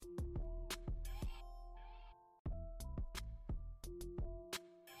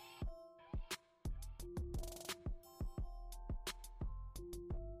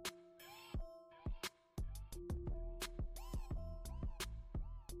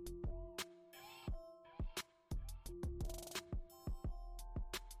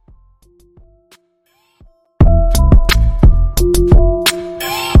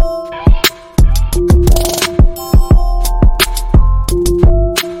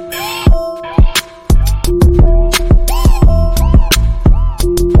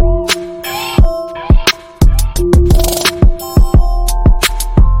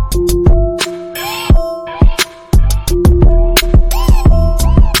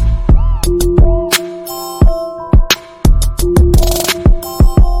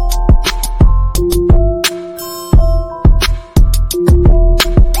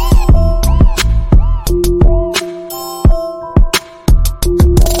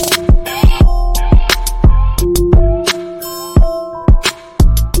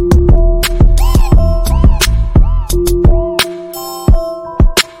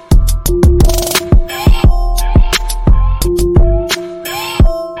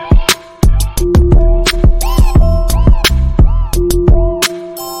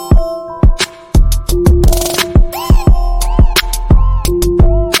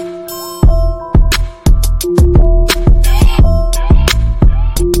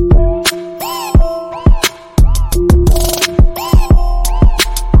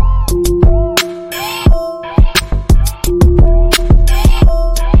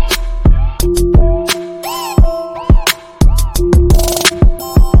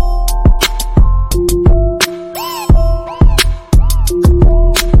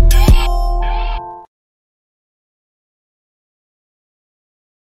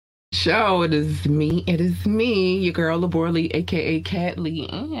show. It is me, your girl Labor Lee, aka Cat Lee,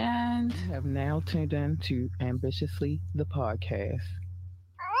 and You have now tuned in to Ambitiously the podcast.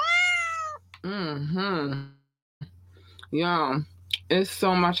 yeah, it's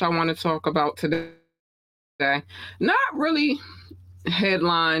so much I want to talk about today. Not really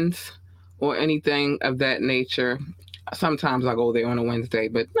headlines or anything of that nature. Sometimes I go there on a Wednesday,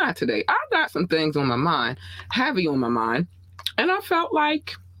 but not today. I got some things on my mind, heavy on my mind, and I felt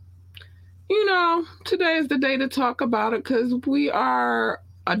like today is the day to talk about it because we are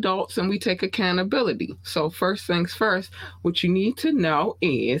adults and we take accountability. So, first things first, what you need to know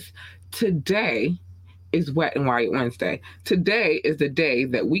is today is Wet and Wild Wednesday. Today is the day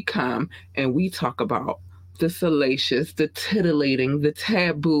that we come and we talk about the salacious, the titillating, the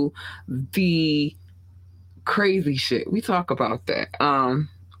taboo, the crazy shit. We talk about that.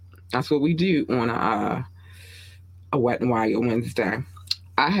 That's what we do on a Wet and Wild Wednesday.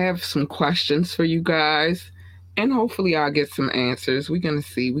 I have some questions for you guys, and hopefully I'll get some answers. We're gonna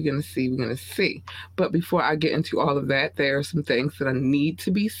see. We're gonna see. But before I get into all of that, there are some things that I need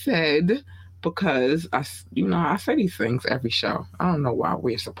to be said because I say these things every show. I don't know why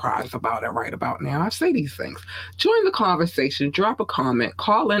we're surprised about it right about now. I say these things. Join the conversation. Drop a comment.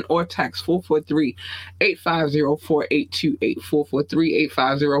 Call in or text 443-850-4828.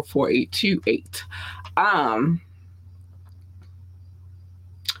 443-850-4828. Um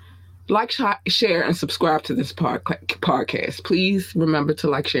like, share, and subscribe to this podcast. Please remember to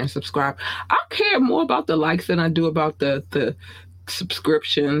like, share, and subscribe. I care more about the likes than I do about the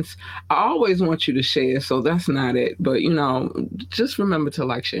subscriptions. I always want you to share, so that's not it. But just remember to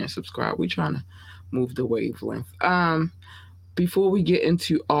like, share, and subscribe. We're trying to move the wavelength. Before we get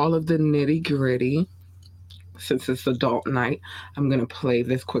into all of the nitty gritty, since it's adult night, I'm gonna play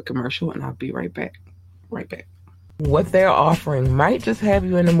this quick commercial, and I'll be right back. Right back. What they're offering might just have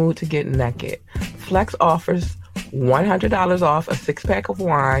you in the mood to get naked. Flex offers $100 off a six-pack of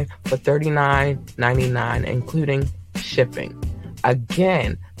wine for $39.99, including shipping.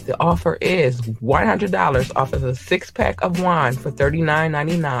 Again, the offer is $100 off of a six-pack of wine for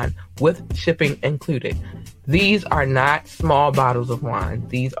 $39.99 with shipping included. These are not small bottles of wine.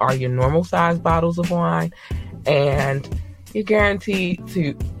 These are your normal size bottles of wine, and you're guaranteed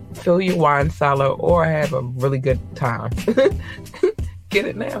to fill your wine cellar or have a really good time. Get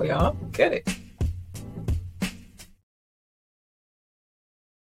it now, y'all. Get it.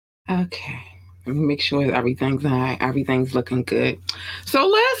 Okay. Let me make sure everything's all right. Everything's looking good. So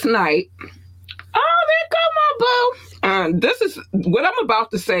last night, there go my boo. This is what I'm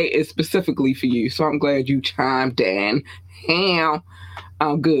about to say is specifically for you. So I'm glad you chimed in. Ham.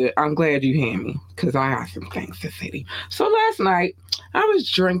 Good. I'm glad you hear me because I got some things to say to you. So last night, I was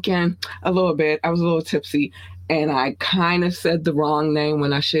drinking a little bit. I was a little tipsy, and I kind of said the wrong name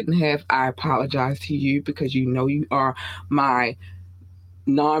when I shouldn't have. I apologize to you because you are my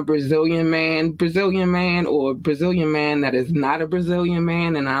non-Brazilian man, or Brazilian man that is not a Brazilian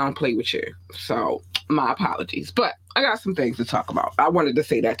man, and I don't play with you. So my apologies. But I got some things to talk about. I wanted to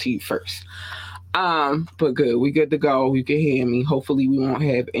say that to you first. But good. We good to go. You can hear me. Hopefully we won't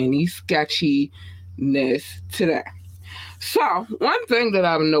have any sketchiness today. So, one thing that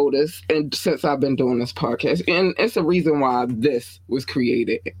I've noticed, and since I've been doing this podcast, and it's a reason why this was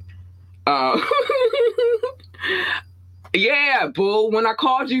created. Yeah, boo. When I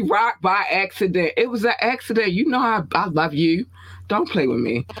called you Rock by accident, it was an accident. You know I love you. Don't play with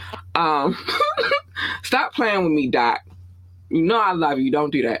me. Stop playing with me, Doc. You know I love you. Don't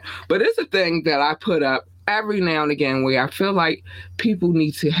do that. But it's a thing that I put up every now and again where I feel like people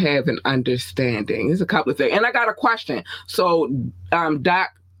need to have an understanding. There's a couple of things. And I got a question. So, Doc,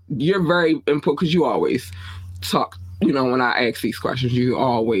 you're very important because you always talk, when I ask these questions, you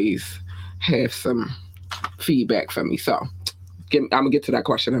always have some feedback for me. So, I'm going to get to that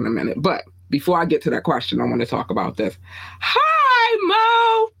question in a minute. But before I get to that question, I want to talk about this. Hi,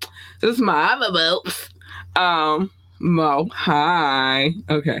 Mo. This is my other boops. Mo, hi.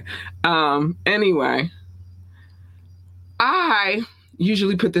 Okay. Anyway, I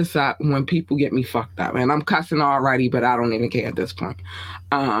usually put this up when people get me fucked up, and I'm cussing already, but I don't even care at this point.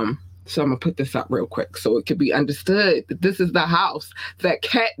 So I'm gonna put this up real quick so it can be understood that this is the house that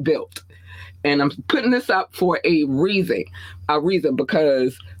Cat built, and I'm putting this up for a reason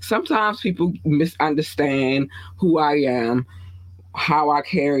because sometimes people misunderstand who I am, how I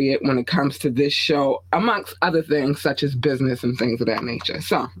carry it when it comes to this show, amongst other things such as business and things of that nature.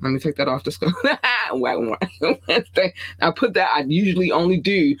 So let me take that off the screen. Wednesday. I put that. I usually only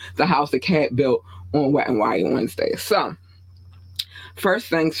do the house that Cat built on Wet and Wild Wednesday. So first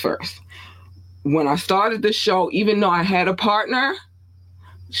things first. When I started the show, even though I had a partner,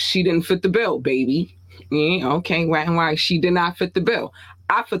 She didn't fit the bill, baby. Yeah, okay, why? She did not fit the bill.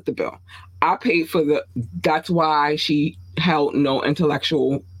 I fit the bill. I paid for the, that's why she held no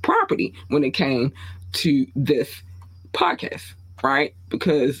intellectual property when it came to this podcast, right?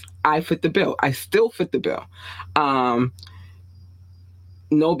 Because I fit the bill. I still fit the bill.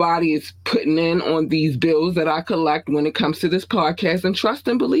 Nobody is putting in on these bills that I collect when it comes to this podcast. And trust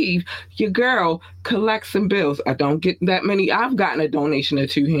and believe, your girl collects some bills. I don't get that many. I've gotten a donation or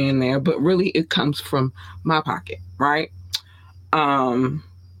two here and there, but really it comes from my pocket, right?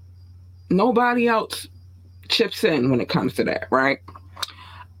 Nobody else chips in when it comes to that, right?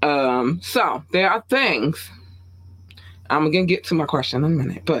 So there are things, I'm going to get to my question in a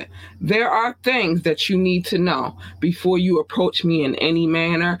minute, but there are things that you need to know before you approach me in any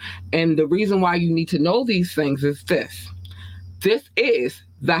manner. And the reason why you need to know these things is this. This is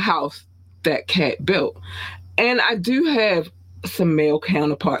the house that Kat built. And I do have some male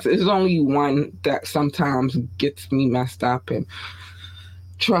counterparts. There's only one that sometimes gets me messed up, and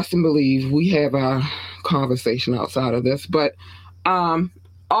trust and believe, we have a conversation outside of this. But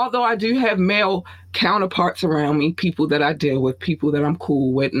although I do have male counterparts around me, people that I deal with, people that I'm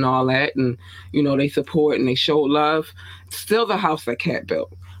cool with and all that, and, you know, they support and they show love, still the house that Kat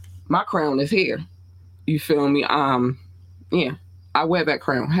built. My crown is here. You feel me? Yeah, I wear that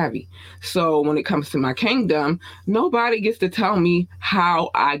crown heavy. So when it comes to my kingdom, nobody gets to tell me how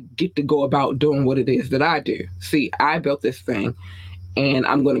I get to go about doing what it is that I do. See, I built this thing, and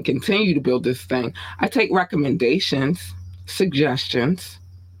I'm going to continue to build this thing. I take recommendations, suggestions,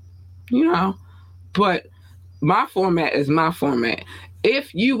 you know, but my format is my format.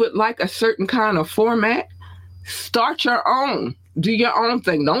 If you would like a certain kind of format, start your own. Do your own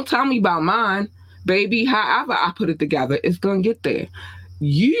thing. Don't tell me about mine, baby. However I put it together, it's going to get there.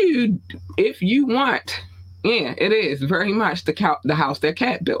 If you want, yeah, it is very much the house that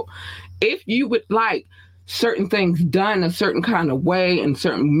Kat built. If you would like certain things done a certain kind of way and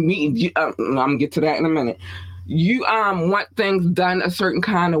certain I'm going to get to that in a minute. You want things done a certain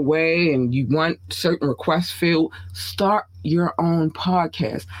kind of way and you want certain requests filled, start your own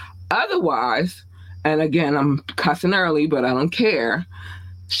podcast. Otherwise, and again, I'm cussing early, but I don't care,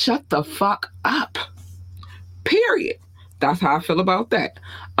 shut the fuck up. Period. That's how I feel about that.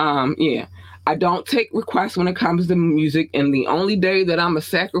 Yeah. I don't take requests when it comes to music, and the only day that I'm a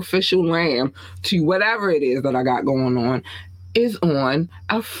sacrificial lamb to whatever it is that I got going on is on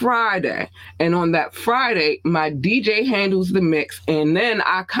a Friday. And on that Friday, my DJ handles the mix, and then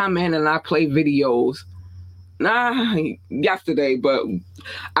I come in and I play videos. Yesterday, but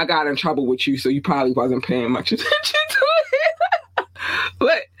I got in trouble with you, so you probably wasn't paying much attention to it.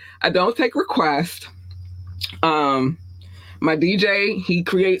 But I don't take requests. My DJ, he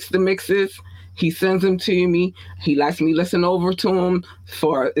creates the mixes. He sends them to me. He lets me listen over to them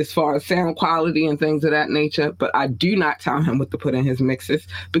as far as sound quality and things of that nature. But I do not tell him what to put in his mixes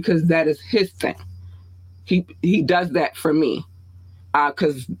because that is his thing. He does that for me.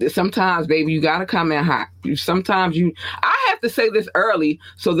 Because sometimes, baby, you got to come in hot. I have to say this early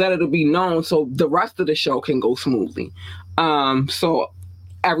so that it'll be known so the rest of the show can go smoothly. So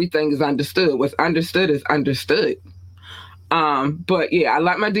everything is understood. What's understood is understood. But yeah, I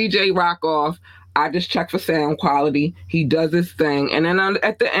let my DJ rock off. I just check for sound quality. He does his thing. And then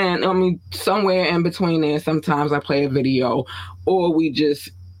at the end, somewhere in between there, sometimes I play a video or we just,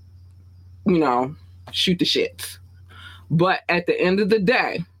 shoot the shits. But at the end of the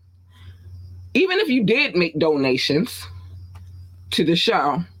day, even if you did make donations to the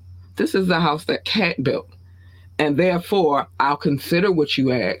show, this is the house that Kat built. And therefore, I'll consider what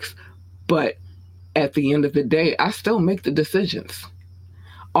you ask. But at the end of the day, I still make the decisions.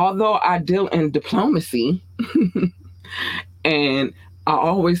 Although I deal in diplomacy, and I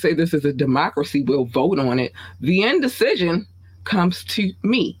always say this is a democracy, we'll vote on it, the end decision comes to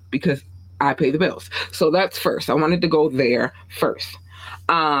me because I pay the bills. So that's first. I wanted to go there first.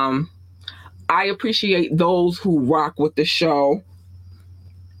 I appreciate those who rock with the show,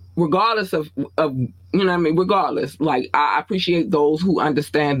 regardless of regardless. Like, I appreciate those who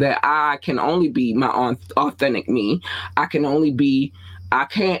understand that I can only be my own authentic me.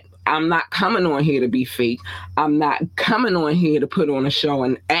 I'm not coming on here to be fake. I'm not coming on here to put on a show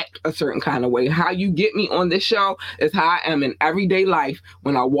and act a certain kind of way. How you get me on this show is how I am in everyday life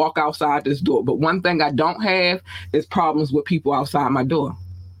when I walk outside this door. But one thing I don't have is problems with people outside my door.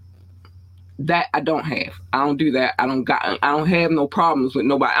 That I don't have. I don't do that. I don't have no problems with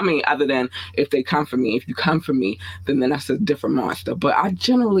nobody. Other than if they come for me. If you come for me, then that's a different monster. But I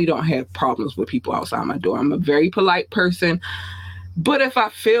generally don't have problems with people outside my door. I'm a very polite person. But if I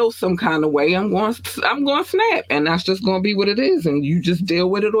feel some kind of way, I'm going to snap, and that's just going to be what it is. And you just deal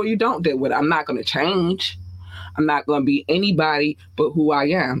with it or you don't deal with it. I'm not going to change. I'm not going to be anybody but who I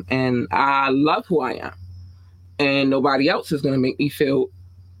am, and I love who I am. And nobody else is going to make me feel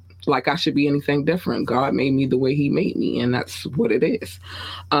like I should be anything different. God made me the way He made me, and that's what it is.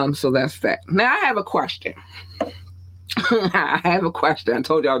 So that's that. Now I have a question. I have a question. I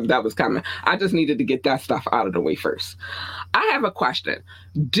told y'all that was coming. I just needed to get that stuff out of the way first. I have a question.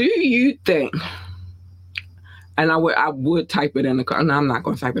 Do you think? And I would type it in the. No, I'm not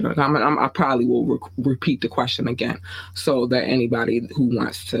going to type it in the comment. I probably will repeat the question again so that anybody who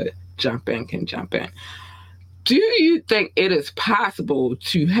wants to jump in can jump in. Do you think it is possible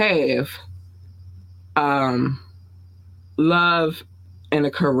to have love and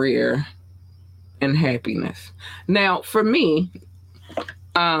a career and happiness? Now, for me,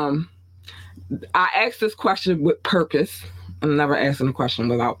 I asked this question with purpose. I'm never asking a question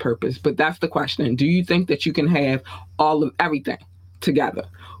without purpose, but that's the question. Do you think that you can have all of everything together,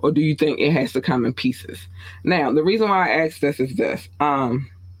 or do you think it has to come in pieces? Now, the reason why I asked this is this.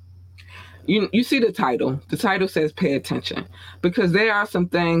 You see the title. The title says pay attention, because there are some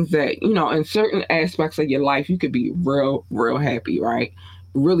things that, in certain aspects of your life, you could be real, real happy, right?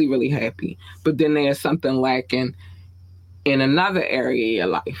 Really, really happy. But then there's something lacking in another area of your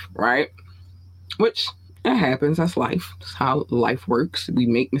life, right? Which it happens. That's life. That's how life works. We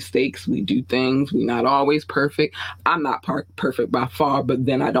make mistakes. We do things. We're not always perfect. I'm not perfect by far, but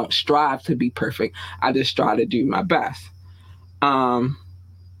then I don't strive to be perfect. I just try to do my best.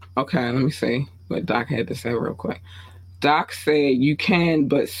 Okay, let me see what Doc had to say real quick. Doc said you can,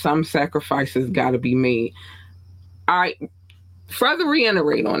 but some sacrifices got to be made. All right, further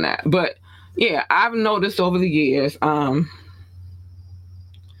reiterate on that. But yeah, I've noticed over the years,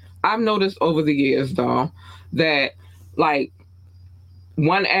 though, that like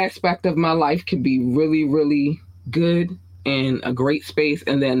one aspect of my life can be really, really good in a great space,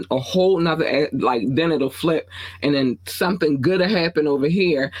 and then a whole nother, like, then it'll flip, and then something good will happen over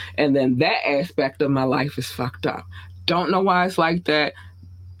here, and then that aspect of my life is fucked up. Don't know why it's like that.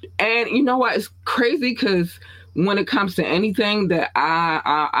 And you know what? It's crazy, because when it comes to anything that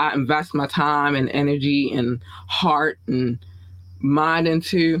I invest my time and energy and heart and mind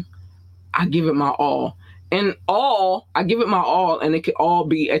into, I give it my all. And I give it my all, and it could all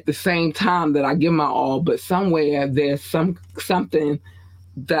be at the same time that I give my all, but somewhere there's something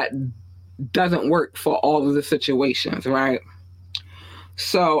that doesn't work for all of the situations, right?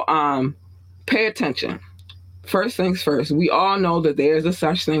 So pay attention. First things first, we all know that there's a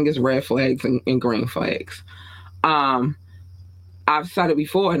such thing as red flags and green flags. I've said it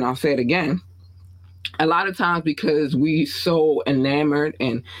before, and I'll say it again. A lot of times, because we so enamored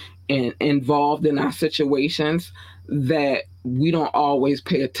and involved in our situations, that we don't always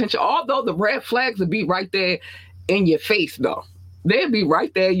pay attention. Although the red flags will be right there in your face, though. They'll be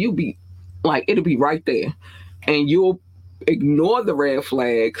right there. You'll be like, it'll be right there. And you'll ignore the red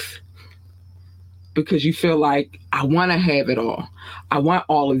flags because you feel like, I want to have it all. I want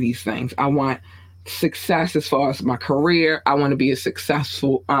all of these things. I want success as far as my career. I want to be as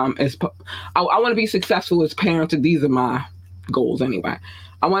successful I want to be successful as parents. These are my goals anyway.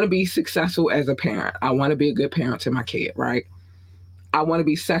 I want to be successful as a parent. I want to be a good parent to my kid, right? I want to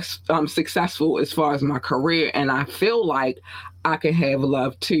be successful as far as my career, and I feel like I can have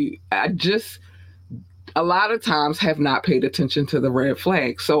love too. I just, a lot of times, have not paid attention to the red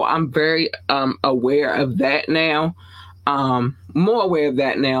flags. So I'm very aware of that now, more aware of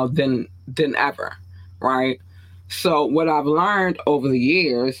that now than ever, right? So what I've learned over the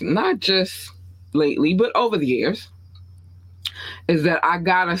years, not just lately, but over the years, is that I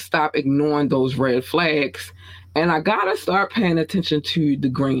gotta stop ignoring those red flags, and I gotta start paying attention to the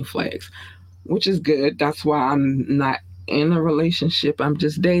green flags, which is good. That's why I'm not in a relationship. I'm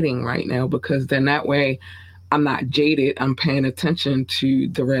just dating right now, because then that way I'm not jaded. I'm paying attention to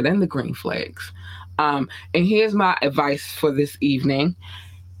the red and the green flags. And here's my advice for this evening.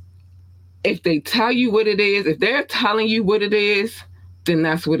 If they tell you what it is, if they're telling you what it is, then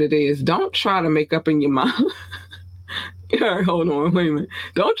that's what it is. Don't try to make up in your mind. Yeah, hold on, wait a minute.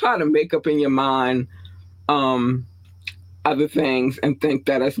 Don't try to make up in your mind other things and think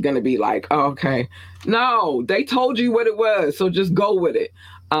that it's going to be like, oh, okay. No, they told you what it was, so just go with it.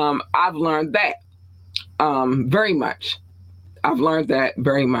 I've learned that very much. I've learned that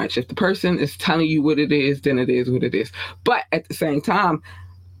very much. If the person is telling you what it is, then it is what it is. But at the same time,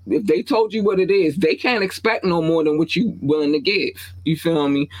 if they told you what it is, they can't expect no more than what you're willing to give. You feel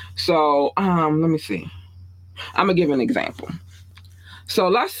me? So let me see. I'm going to give an example. So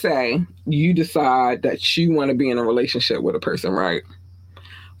let's say you decide that you want to be in a relationship with a person, right?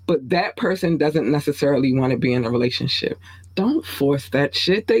 But that person doesn't necessarily want to be in a relationship. Don't force that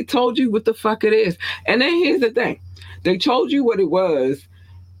shit. They told you what the fuck it is. And then here's the thing. They told you what it was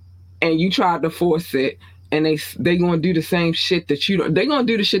and you tried to force it, and they going to do the same shit that you don't. They going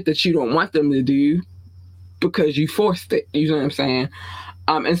to do the shit that you don't want them to do because you forced it. You know what I'm saying?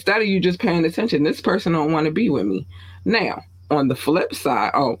 Instead of you just paying attention, this person don't want to be with me. Now, on the flip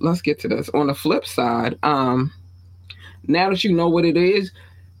side, let's get to this. On the flip side, now that you know what it is,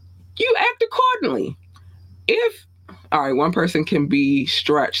 you act accordingly. If all right, one person can be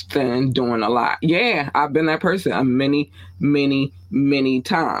stretched thin doing a lot. Yeah, I've been that person many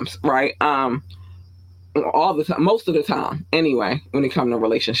times, right? All the time, most of the time, anyway. When it comes to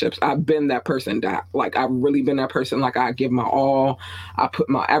relationships, I've been that person that, like, I've really been that person. Like, I give my all, I put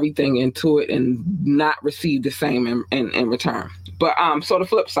my everything into it, and not receive the same in return. But so the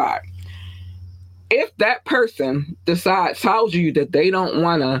flip side, if that person tells you that they don't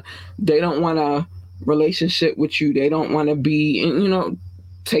wanna relationship with you, they don't want to be,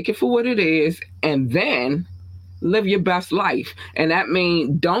 take it for what it is, and then live your best life. And that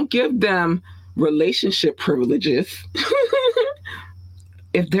means don't give them relationship privileges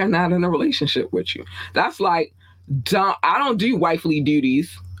if they're not in a relationship with you. That's like, I don't do wifely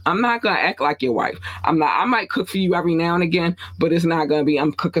duties. I'm not gonna act like your wife. I might cook for you every now and again, but it's not gonna be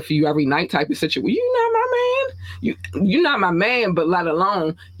I'm cooking for you every night type of situation. You're not my man. You're not my man, but let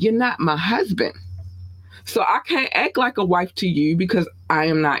alone you're not my husband. So I can't act like a wife to you because I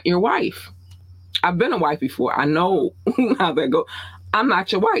am not your wife. I've been a wife before. I know how that goes. I'm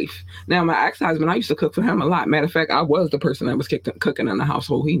not your wife. Now, my ex-husband, I used to cook for him a lot. Matter of fact, I was the person that was cooking in the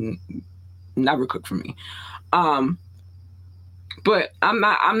household. He never cooked for me. But I'm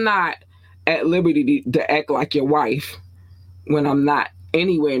not at liberty to act like your wife when I'm not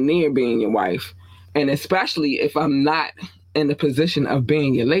anywhere near being your wife. And especially if I'm not in the position of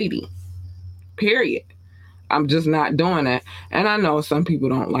being your lady. Period. I'm just not doing that. And I know some people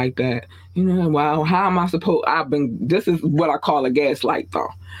don't like that. Well, how am I supposed, this is what I call a gaslight though.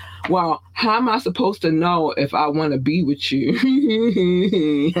 Well, how am I supposed to know if I want to be with you?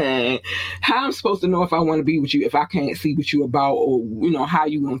 How am I supposed to know if I want to be with you if I can't see what you about, or, how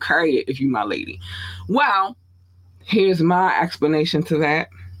you going to carry it if you my lady? Well, here's my explanation to that.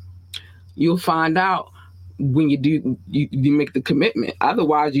 You'll find out when you make the commitment.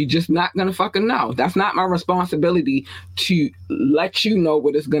 Otherwise, you're just not gonna fucking know. That's not my responsibility to let you know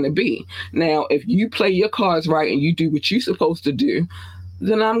what it's gonna be. Now, if you play your cards right and you do what you're supposed to do,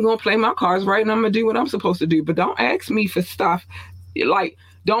 then I'm gonna play my cards right and I'm gonna do what I'm supposed to do. But don't ask me for stuff. Like,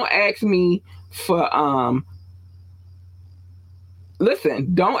 don't ask me for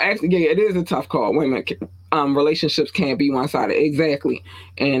listen, don't ask. Yeah, it is a tough call. Women, relationships can't be one-sided. Exactly.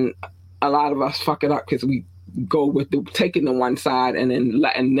 And a lot of us fuck it up because we go with taking the one side and then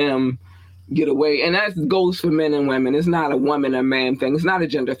letting them get away. And that goes for men and women. It's not a woman or man thing. It's not a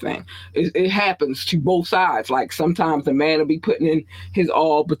gender thing. It happens to both sides. Like, sometimes the man will be putting in his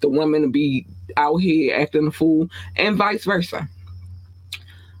all, but the woman will be out here acting a fool, and vice versa.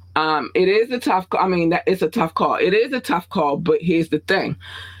 It is a tough call. I mean, it's a tough call. It is a tough call, but here's the thing.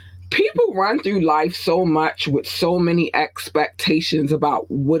 People run through life so much with so many expectations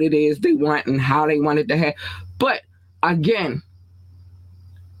about what it is they want and how they want it to have. But again,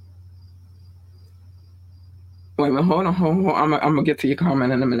 wait a minute, hold on. I'm gonna get to your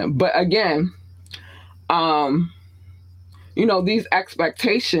comment in a minute. But again, these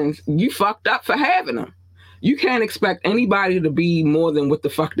expectations, you fucked up for having them. You can't expect anybody to be more than what the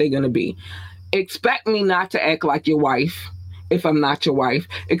fuck they're gonna be. Expect me not to act like your wife if I'm not your wife.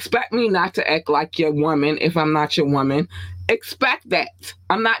 Expect me not to act like your woman if I'm not your woman. Expect that.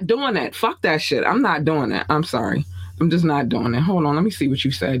 I'm not doing that. Fuck that shit. I'm not doing that. I'm sorry. I'm just not doing it. Hold on. Let me see what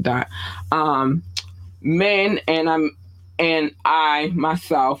you said, Dot. Men and I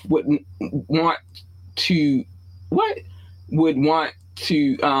myself would want to what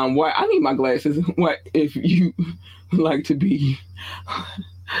I need my glasses. What if you like to be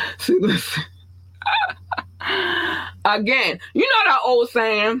see, listen. Again, you know that old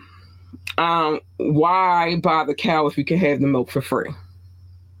saying, why buy the cow if you can have the milk for free?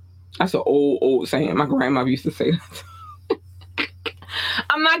 That's an old saying. My grandmother used to say that.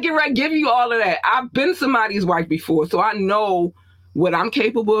 I'm not getting ready to give you all of that. I've been somebody's wife before, so I know what I'm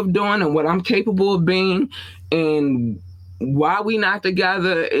capable of doing and what I'm capable of being, and why we not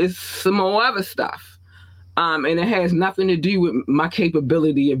together is some more other stuff. And it has nothing to do with my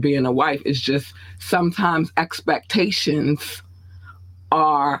capability of being a wife. It's just sometimes expectations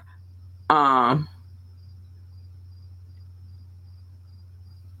are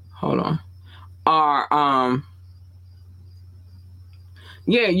hold on, are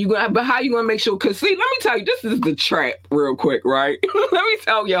yeah, you gonna, but how you gonna make sure? Cause see, let me tell you, this is the trap, real quick, right? Let me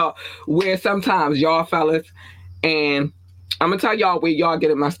tell y'all where sometimes y'all fellas, and I'm gonna tell y'all where y'all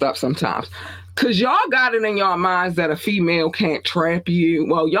get it messed up sometimes. Cause y'all got it in y'all minds that a female can't trap you.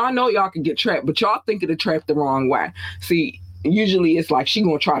 Well, y'all know y'all can get trapped, but y'all think of the trap the wrong way. See, usually it's like she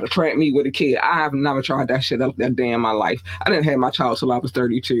gonna try to trap me with a kid. I have never tried that shit up that day in my life. I didn't have my child till I was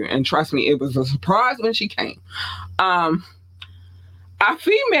 32, and trust me, it was a surprise when she came. A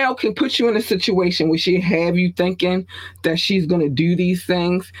female can put you in a situation where she have you thinking that she's gonna do these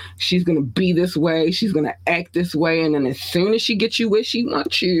things, she's gonna be this way, she's gonna act this way, and then as soon as she gets you where she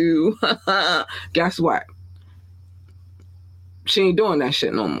wants you, guess what? She ain't doing that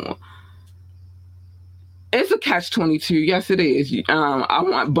shit no more. It's a catch-22. Yes, it is. I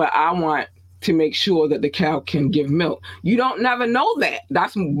want to make sure that the cow can give milk. You don't never know that.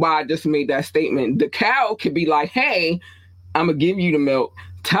 That's why I just made that statement. The cow could be like, hey, I'm going to give you the milk,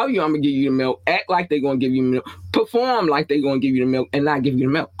 tell you I'm going to give you the milk, act like they're going to give you milk, perform like they're going to give you the milk, and not give you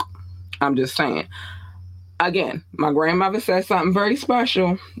the milk. I'm just saying. Again, my grandmother said something very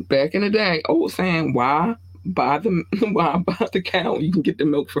special back in the day. Saying, why buy the cow? You can get the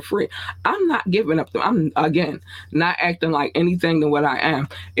milk for free. I'm not giving up. I'm, again, not acting like anything than what I am.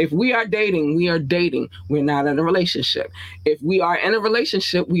 If we are dating, we are dating. We're not in a relationship. If we are in a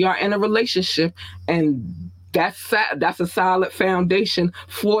relationship, we are in a relationship, and that's a solid foundation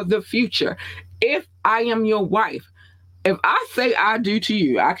for the future. If I am your wife, if I say I do to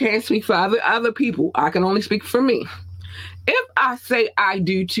you, I can't speak for other people. I can only speak for me. If I say I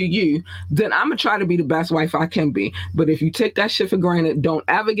do to you, then I'm going to try to be the best wife I can be. But if you take that shit for granted, don't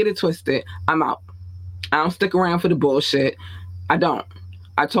ever get it twisted. I'm out. I don't stick around for the bullshit. I don't.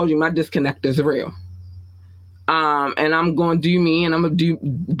 I told you my disconnect is real. And I'm going to do me, and I'm going to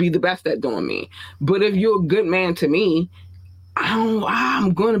be the best at doing me. But if you're a good man to me,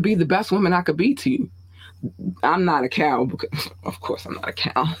 I'm going to be the best woman I could be to you. I'm not a cow, because, of course I'm not a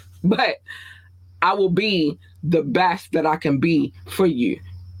cow, but I will be the best that I can be for you.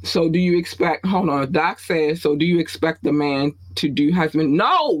 So do you expect, hold on, Doc says, so do you expect the man to do husband?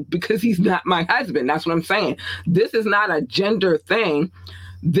 No, because he's not my husband. That's what I'm saying. This is not a gender thing.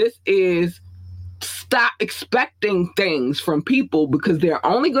 This is stop expecting things from people because they're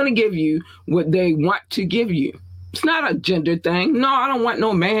only going to give you what they want to give you. It's not a gender thing. No, I don't want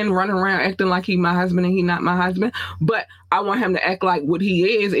no man running around acting like he's my husband and he's not my husband. But I want him to act like what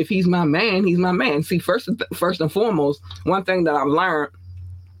he is. If he's my man, he's my man. See, first and foremost, one thing that I've learned,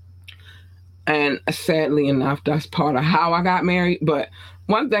 and sadly enough, that's part of how I got married. But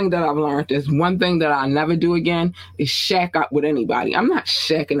one thing that I've learned is one thing that I'll never do again is shack up with anybody. I'm not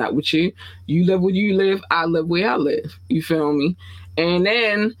shacking up with you. You live where you live. I live where I live. You feel me? And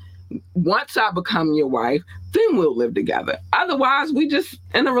then once I become your wife, then we'll live together. Otherwise, we just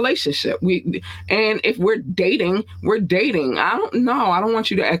in a relationship. And if we're dating, we're dating. I don't want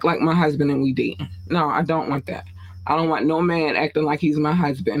you to act like my husband and we dating. No, I don't want that. I don't want no man acting like he's my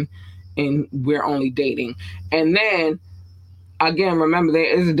husband and we're only dating. And then again, remember there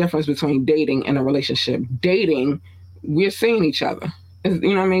is a difference between dating and a relationship. Dating, we're seeing each other. You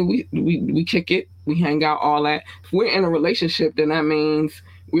know what I mean? We kick it, we hang out, all that. If we're in a relationship, then that means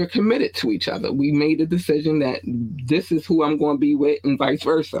we're committed to each other. We made a decision that this is who I'm going to be with and vice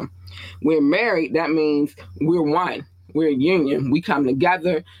versa. We're married, that means we're one. We're a union. We come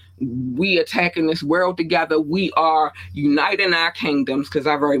together. We attacking this world together. We are uniting our kingdoms because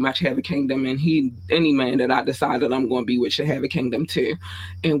I very much have a kingdom, and any man that I decided I'm going to be with should have a kingdom too.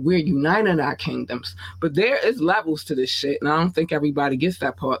 And we're uniting our kingdoms. But there is levels to this shit, and I don't think everybody gets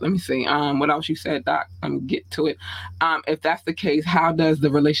that part. Let me see. What else you said, Doc? Let me get to it. If that's the case, how does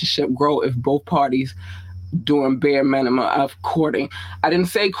the relationship grow if both parties doing bare minimum of courting? I didn't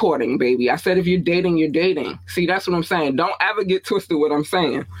say courting, baby. I said if you're dating, you're dating. See, that's what I'm saying. Don't ever get twisted what I'm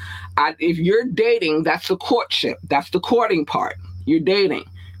saying. If you're dating, that's the courtship. That's the courting part. You're dating.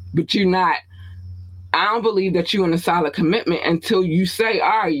 But you're not, I don't believe that you're in a solid commitment until you say, all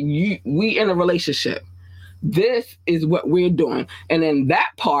right, we in a relationship. This is what we're doing. And in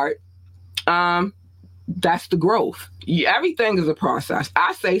that part, that's the growth. Everything is a process.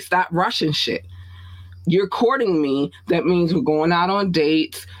 I say stop rushing shit. You're courting me, that means we're going out on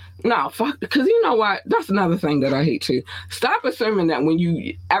dates. No, fuck, because you know what? That's another thing that I hate too. Stop assuming that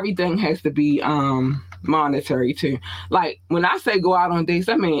everything has to be monetary too. Like when I say go out on dates,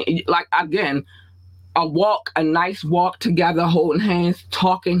 I mean, like again, a nice walk together, holding hands,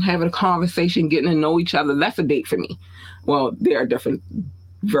 talking, having a conversation, getting to know each other. That's a date for me. Well, there are different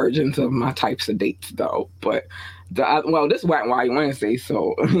versions of my types of dates though, but Well, this is Wet and Wild Wednesday,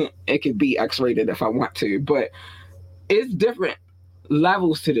 so it could be X-rated if I want to, but it's different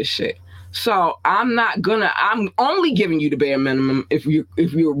levels to this shit. So I'm only giving you the bare minimum if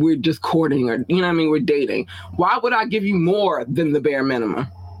we're just courting, or you know what I mean, we're dating. Why would I give you more than the bare minimum?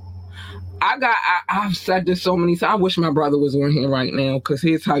 I've said this so many times. I wish my brother was on here right now, because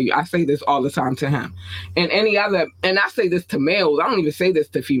here's how I say this all the time to him. And I say this to males. I don't even say this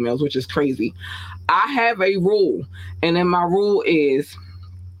to females, which is crazy. I have a rule, and then my rule is,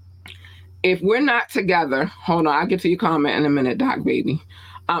 if we're not together, hold on, I'll get to your comment in a minute, Doc baby.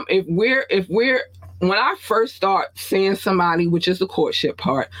 If we're when I first start seeing somebody, which is the courtship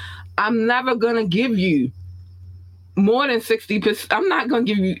part, I'm never gonna give you more than 60%. I'm not gonna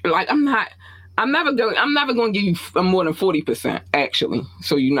give you I'm never gonna give you more than 40%, actually.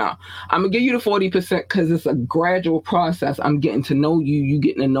 So I'm gonna give you the 40% because it's a gradual process. I'm getting to know you, you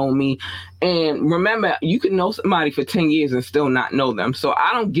getting to know me. And remember, you can know somebody for 10 years and still not know them. So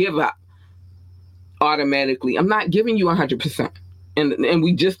I don't give up automatically. I'm not giving you 100%. And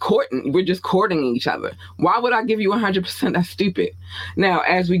we're just courting each other. Why would I give you 100%? That's stupid. Now,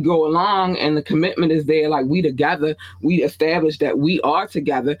 as we go along and the commitment is there, like we together, we establish that we are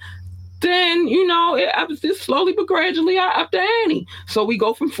together, then, it's just slowly but gradually I up the ante. So we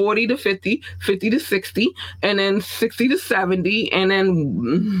go from 40 to 50, 50 to 60, and then 60 to 70, and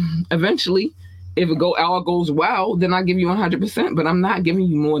then eventually, if all goes well, then I give you 100%, but I'm not giving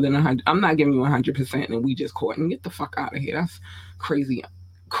you more than 100. I'm not giving you 100%, and we just courting. Get the fuck out of here. That's crazy,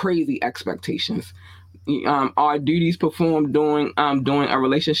 crazy expectations. Our duties performed during a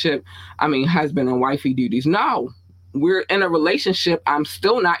relationship. I mean, husband and wifey duties. No, we're in a relationship. I'm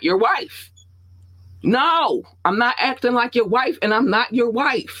still not your wife. No, I'm not acting like your wife, and I'm not your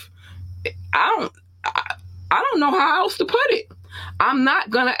wife. I don't know how else to put it. I'm not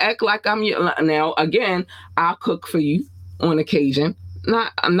gonna act like I'm your. Now, again, I'll cook for you on occasion.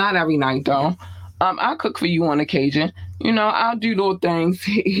 Not every night though. I'll cook for you on occasion. I'll do little things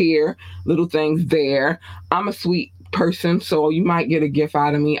here, little things there. I'm a sweet person, so you might get a gift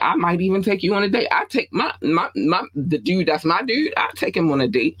out of me. I might even take you on a date. I take the dude that's my dude. I take him on a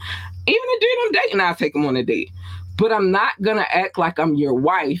date. Even the dude I'm dating, I'll take him on a date. But I'm not gonna act like I'm your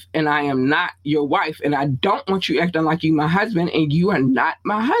wife, and I am not your wife, and I don't want you acting like you my husband, and you are not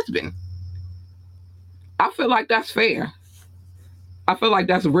my husband. I feel like that's fair. I feel like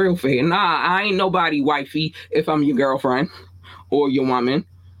that's real fair. Nah, I ain't nobody wifey if I'm your girlfriend or your woman.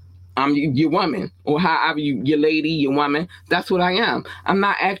 I'm your woman, or however your lady, your woman. That's what I am. I'm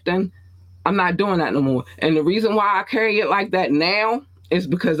not doing that no more. And the reason why I carry it like that now is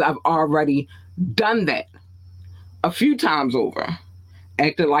because I've already done that a few times over.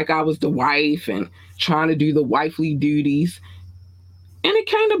 Acted like I was the wife and trying to do the wifely duties. And it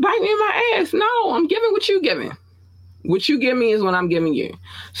came to bite me in my ass. No, I'm giving what you giving. What you give me is what I'm giving you.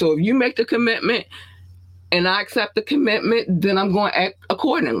 So if you make the commitment and I accept the commitment, then I'm going to act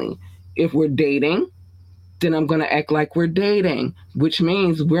accordingly. If we're dating, then I'm going to act like we're dating, which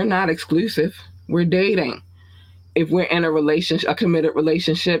means we're not exclusive. We're dating. If we're in a committed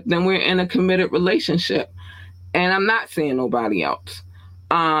relationship, then we're in a committed relationship. And I'm not seeing nobody else.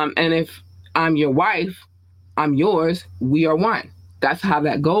 And if I'm your wife, I'm yours, we are one. That's how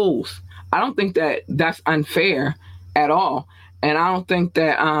that goes. I don't think that that's unfair at all. And I don't think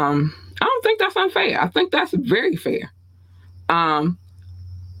that that's unfair. I think that's very fair. On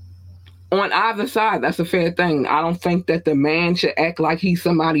either side, that's a fair thing. I don't think that the man should act like he's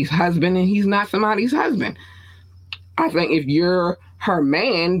somebody's husband and he's not somebody's husband. I think if you're her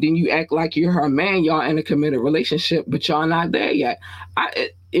man, then you act like you're her man. Y'all in a committed relationship, but y'all not there yet.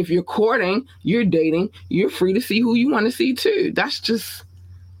 If you're courting, you're dating, you're free to see who you want to see too. That's just,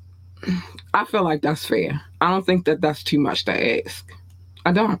 I feel like that's fair. I don't think that that's too much to ask.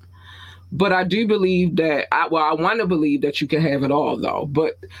 I don't. But I do believe that, I want to believe that you can have it all though.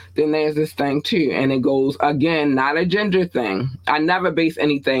 But then there's this thing too, and it goes, again, not a gender thing. I never base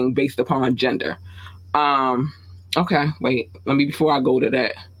anything based upon gender. Okay, wait, before I go to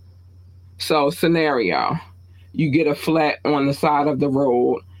that. So scenario, you get a flat on the side of the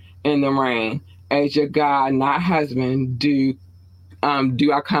road in the rain. As your guy, not husband, do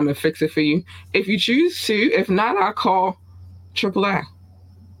I come and fix it for you? If you choose to, if not, I'll call AAA.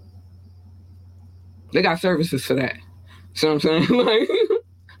 They got services for that. See what I'm saying? Like,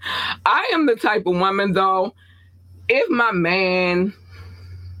 I am the type of woman though, if my man,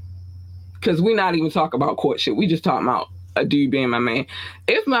 because we're not even talking about courtship, we just talking about a dude being my man.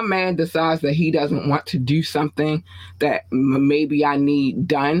 If my man decides that he doesn't want to do something that maybe I need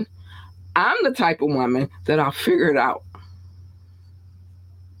done, I'm the type of woman that I'll figure it out.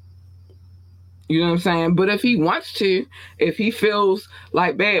 You know what I'm saying? But if he wants to, if he feels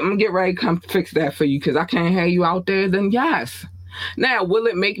like, babe, I'm gonna get ready to come fix that for you because I can't have you out there, then yes. Now, will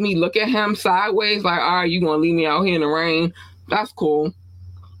it make me look at him sideways like, all right, you gonna leave me out here in the rain? That's cool.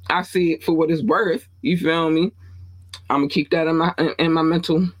 I see it for what it's worth. You feel me? I'm gonna keep that in my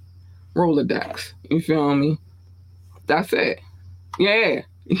mental Rolodex. You feel me? That's it. Yeah,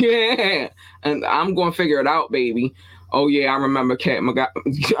 yeah. And I'm gonna figure it out, baby. Oh yeah, I remember Cat.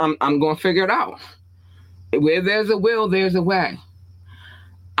 I'm gonna figure it out. Where there's a will, there's a way.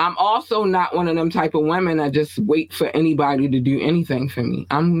 I'm also not one of them type of women that just wait for anybody to do anything for me.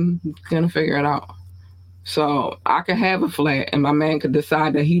 I'm gonna figure it out. So I could have a flat and my man could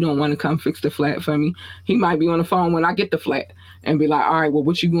decide that he don't want to come fix the flat for me. He might be on the phone when I get the flat and be like, all right, well,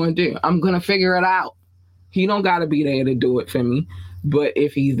 what you gonna do? I'm gonna figure it out. He don't gotta be there to do it for me. But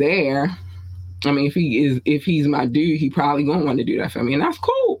if he's there, I mean, if he's my dude, he probably gonna want to do that for me, and that's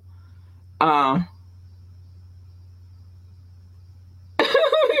cool.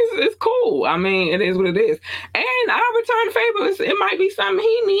 It's cool. I mean, it is what it is. And I return favors. It might be something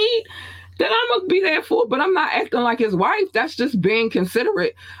he need that I'm gonna be there for, but I'm not acting like his wife. That's just being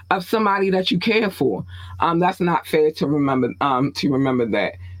considerate of somebody that you care for. That's not fair to remember. To remember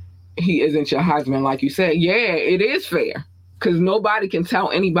that he isn't your husband, like you said. Yeah, it is fair. Because nobody can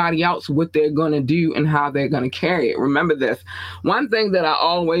tell anybody else what they're going to do and how they're going to carry it. Remember this. One thing that I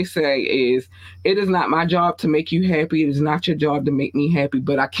always say is, it is not my job to make you happy. It is not your job to make me happy.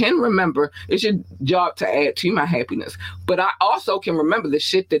 But I can remember it's your job to add to my happiness. But I also can remember the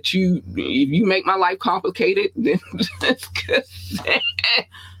shit that if you make my life complicated, then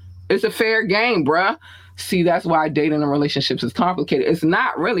it's a fair game, bruh. See, that's why dating and relationships is complicated. It's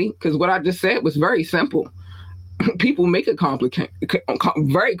not really, because what I just said was very simple. People make it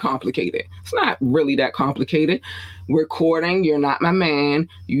very complicated. It's not really that complicated. We're courting. You're not my man.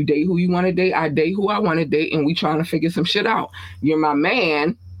 You date who you want to date. I date who I want to date, and we trying to figure some shit out. You're my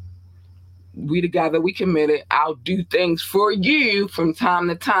man. We together. We committed. I'll do things for you from time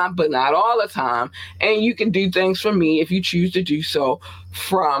to time, but not all the time. And you can do things for me if you choose to do so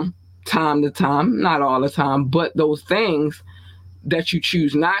from time to time, not all the time. But those things that you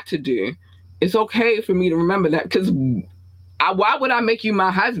choose not to do, it's okay for me to remember that, because why would I make you my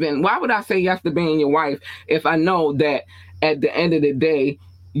husband? Why would I say yes to being your wife if I know that at the end of the day,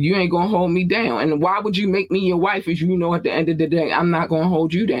 you ain't going to hold me down? And why would you make me your wife if you know at the end of the day, I'm not going to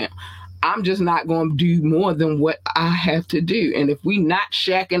hold you down? I'm just not going to do more than what I have to do. And if we not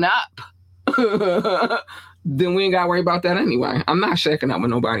shacking up, then we ain't got to worry about that anyway. I'm not shacking up with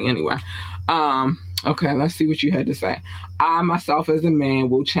nobody anyway. Okay, let's see what you had to say. I, myself, as a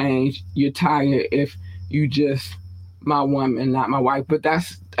man, will change your tire if you just my woman, not my wife. But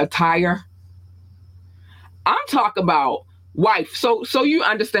that's a tire. I'm talking about wife. So you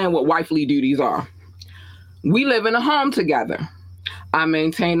understand what wifely duties are. We live in a home together. I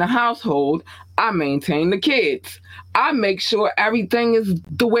maintain the household. I maintain the kids. I make sure everything is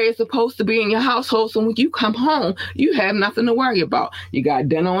the way it's supposed to be in your household. So when you come home, you have nothing to worry about. You got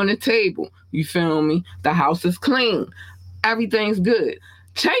dinner on the table. You feel me? The house is clean. Everything's good.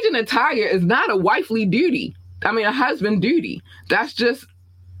 Changing a tire is not a wifely duty. I mean, a husband duty. That's just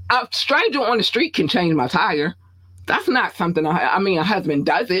a stranger on the street can change my tire. That's not something I mean, a husband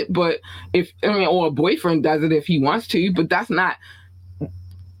does it, but or a boyfriend does it if he wants to, but that's not.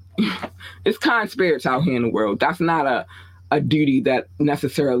 It's kind spirits out here in the world. That's not a duty that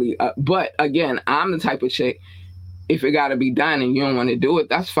necessarily. But again, I'm the type of chick. If it got to be done and you don't want to do it,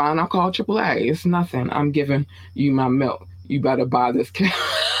 that's fine. I'll call AAA. It's nothing. I'm giving you my milk. You better buy this cat.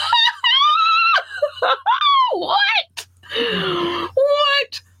 What?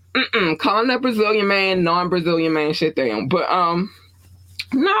 Calling that Brazilian man, non-Brazilian man shit down. But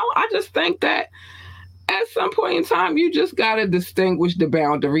no, I just think that at some point in time, you just got to distinguish the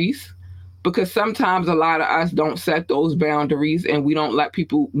boundaries, because sometimes a lot of us don't set those boundaries and we don't let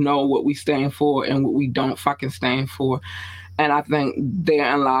people know what we stand for and what we don't fucking stand for. And I think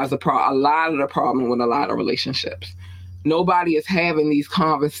therein lies a lot of the problem with a lot of relationships. Nobody is having these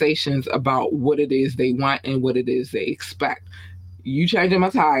conversations about what it is they want and what it is they expect. You changing my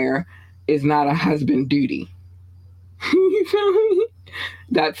tire is not a husband duty. You feel me?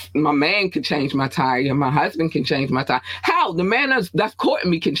 That's my man can change my tire. My husband can change my tire. Hell, the man that's courting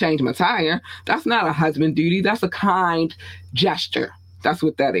me can change my tire. That's not a husband duty. That's a kind gesture. That's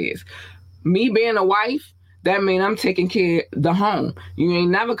what that is. Me being a wife, that means I'm taking care of the home. You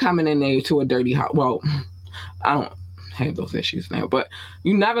ain't never coming in there to a dirty house. Well, I don't have those issues now, but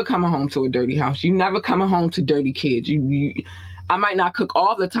you never coming home to a dirty house. You never coming home to dirty kids. I might not cook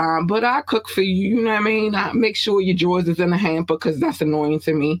all the time, but I cook for you. You know what I mean? I make sure your drawers is in the hamper because that's annoying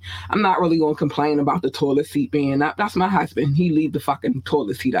to me. I'm not really going to complain about the toilet seat being up. That's my husband. He leave the fucking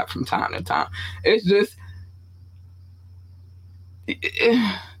toilet seat up from time to time. It's just,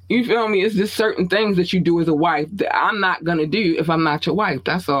 you feel me? It's just certain things that you do as a wife that I'm not going to do if I'm not your wife.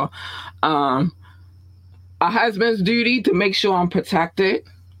 That's all. A husband's duty to make sure I'm protected,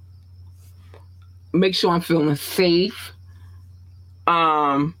 make sure I'm feeling safe,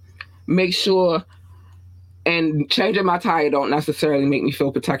 make sure, and changing my tire don't necessarily make me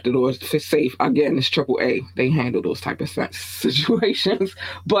feel protected or safe. Again, it's AAA. They handle those type of situations.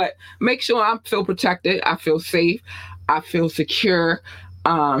 But make sure I feel protected, I feel safe, I feel secure,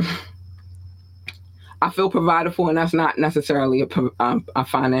 I feel provided for, and that's not necessarily a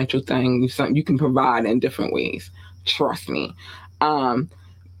financial thing. You can provide in different ways. Trust me.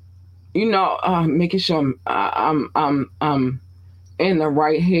 Making sure I'm in the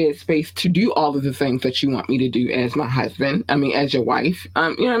right headspace to do all of the things that you want me to do as my husband. I mean, as your wife. You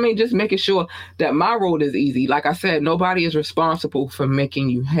know what I mean? Just making sure that my road is easy. Like I said, nobody is responsible for making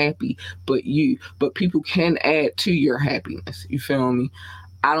you happy but you. But people can add to your happiness. You feel me?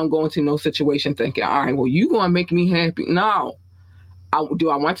 I don't go into no situation thinking, all right, well, you going to make me happy. No. Do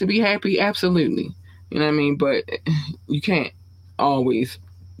I want to be happy? Absolutely. You know what I mean? But you can't always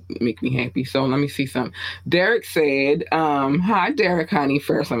make me happy. So let me see something. Derek said, hi, Derek, honey.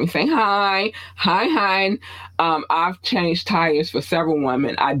 First, let me say hi. Hi. I've changed tires for several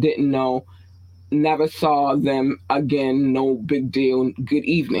women I didn't know. Never saw them again. No big deal. Good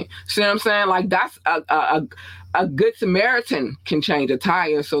evening. See what I'm saying? Like, that's a good Samaritan can change a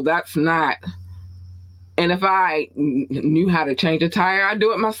tire. So that's not. And if I knew how to change a tire, I'd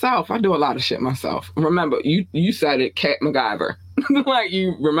do it myself. I do a lot of shit myself. Remember, you said it, Cat MacGyver. Like,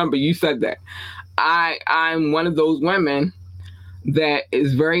 you said that. I'm one of those women that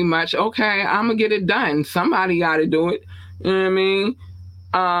is very much, okay, I'm going to get it done. Somebody got to do it. You know what I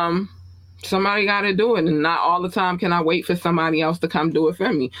mean? Somebody got to do it. And not all the time can I wait for somebody else to come do it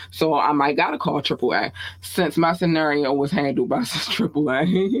for me. So I might got to call AAA since my scenario was handled by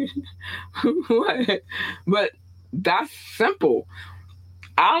AAA. But that's simple.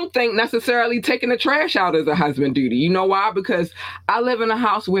 I don't think necessarily taking the trash out is a husband duty. You know why? Because I live in a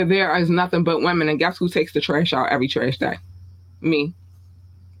house where there is nothing but women. And guess who takes the trash out every trash day? Me.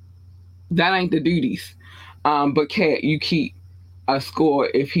 That ain't the duties. But Kat, you keep a score.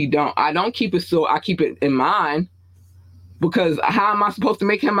 If he don't, I don't keep it, so I keep it in mind, because how am I supposed to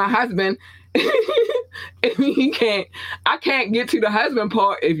make him my husband if I can't get to the husband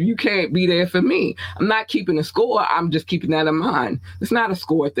part if you can't be there for me? I'm not keeping a score. I'm just keeping that in mind. It's not a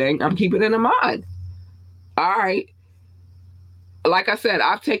score thing. I'm keeping it in mind. All right. Like I said,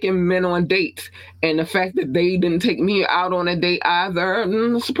 I've taken men on dates, and the fact that they didn't take me out on a date either,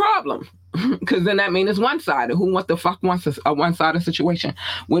 it's a problem. Because then that means it's one-sided. Who what the fuck wants a one-sided situation?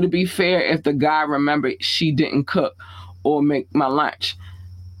 Would it be fair if the guy remembered she didn't cook or make my lunch?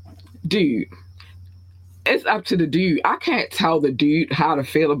 Dude, it's up to the dude. I can't tell the dude how to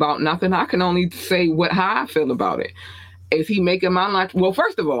feel about nothing. I can only say how I feel about it. Is he making my lunch? Well,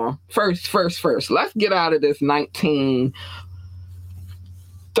 first of all, first, let's get out of this 1930s,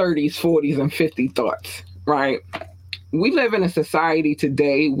 40s, and 50s thoughts, right? We live in a society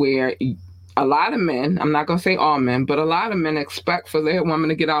today where a lot of men, I'm not going to say all men, but a lot of men expect for their woman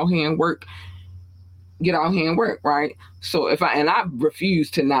to get out here and work, right? So I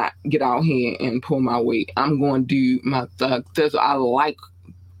refuse to not get out here and pull my weight. I'm going to do my thug. I like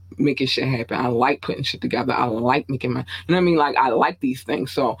making shit happen. I like putting shit together. I like making you know what I mean? Like, I like these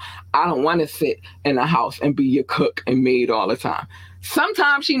things. So I don't want to sit in the house and be your cook and maid all the time.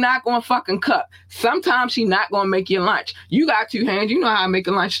 Sometimes she not going to fucking cook. Sometimes she not going to make your lunch. You got two hands. You know how to make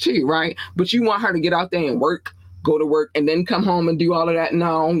a lunch too, right? But you want her to get out there and work, go to work, and then come home and do all of that.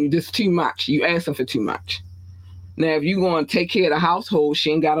 No, just too much. You asking for too much. Now, if you going to take care of the household,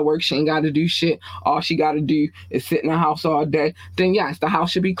 she ain't got to work. She ain't got to do shit. All she got to do is sit in the house all day. Then, yes, the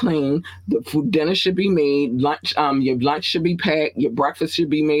house should be clean. The dinner should be made. Your lunch should be packed. Your breakfast should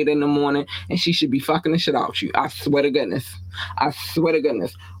be made in the morning. And she should be fucking the shit out you. I swear to goodness.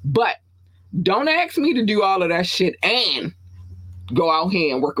 But don't ask me to do all of that shit and go out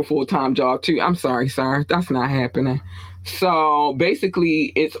here and work a full-time job, too. I'm sorry, sir. That's not happening. So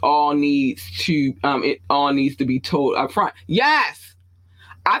basically, it all needs to be told up front. Yes,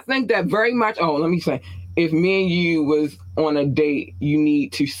 I think that very much. Oh, let me say, if me and you was on a date, you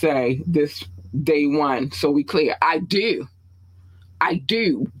need to say this day one, so we clear. I do.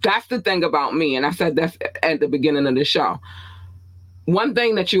 That's the thing about me, and I said that's at the beginning of the show. One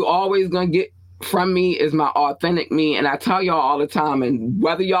thing that you always gonna get from me is my authentic me. And I tell y'all all the time, and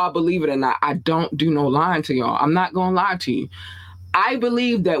whether y'all believe it or not, I don't do no lying to y'all. I'm not going to lie to you. I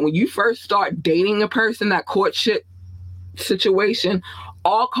believe that when you first start dating a person, that courtship situation,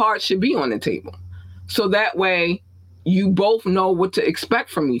 all cards should be on the table. So that way you both know what to expect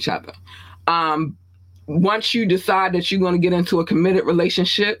from each other. Once you decide that you're going to get into a committed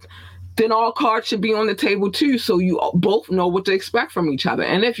relationship, then all cards should be on the table too, so you both know what to expect from each other.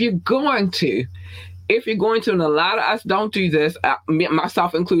 And if you're going to, and a lot of us don't do this,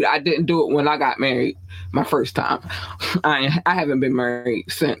 myself included, I didn't do it when I got married my first time. I haven't been married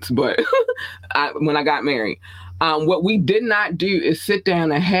since, but when I got married, what we did not do is sit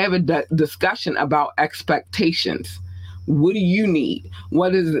down and have a discussion about expectations. What do you need?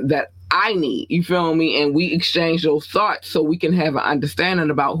 What is it that I need? You feel me? And we exchange those thoughts so we can have an understanding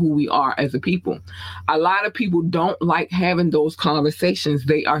about who we are as a people. A lot of people don't like having those conversations.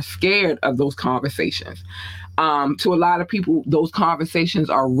 They are scared of those conversations. To a lot of people, those conversations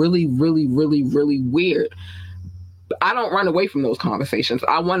are really, really, really, really weird. I don't run away from those conversations.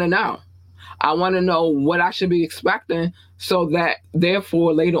 I want to know. I want to know what I should be expecting, so that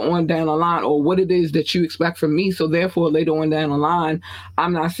therefore later on down the line, or what it is that you expect from me, so therefore later on down the line,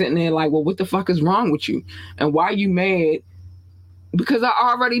 I'm not sitting there like, well, what the fuck is wrong with you? And why are you mad? Because I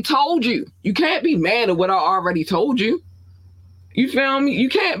already told you. You can't be mad at what I already told you. You feel me? You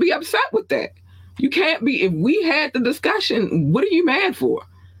can't be upset with that. You can't be. If we had the discussion, what are you mad for?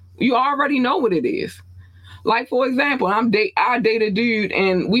 You already know what it is. Like, for example, I date a dude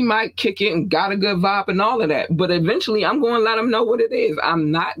and we might kick it and got a good vibe and all of that. But eventually I'm going to let him know what it is.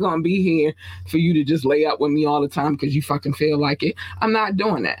 I'm not going to be here for you to just lay up with me all the time because you fucking feel like it. I'm not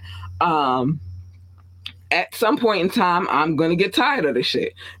doing that. At some point in time, I'm going to get tired of this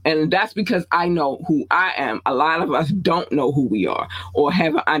shit. And that's because I know who I am. A lot of us don't know who we are or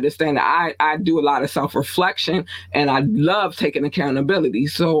have an understanding. I do a lot of self-reflection and I love taking accountability.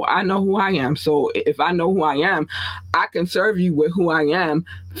 So I know who I am. So if I know who I am, I can serve you with who I am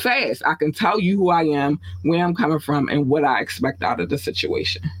fast. I can tell you who I am, where I'm coming from, and what I expect out of the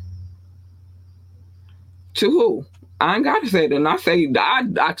situation. To who? I ain't got to say that. And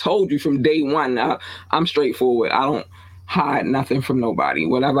I told you from day one, I'm straightforward. I don't hide nothing from nobody.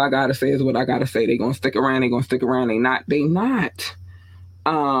 Whatever I got to say is what I got to say. They're going to stick around. They not.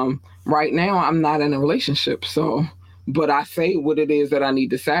 Right now, I'm not in a relationship. So, but I say what it is that I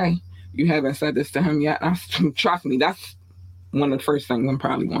need to say. You haven't said this to him yet. Trust me, that's one of the first things I'm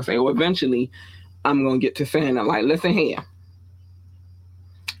probably going to say. Or eventually, I'm going to get to saying it like, listen here.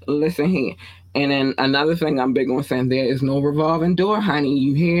 And then another thing I'm big on saying, there is no revolving door, honey.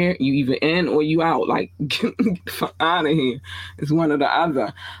 You here, you either in or you out. Like, get out of here. It's one or the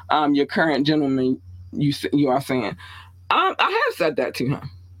other. Your current gentleman, you are saying. I have said that to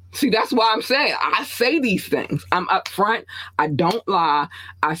him. See, that's why I'm saying I say these things. I'm upfront. I don't lie.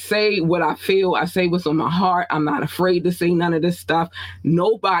 I say what I feel. I say what's on my heart. I'm not afraid to say none of this stuff.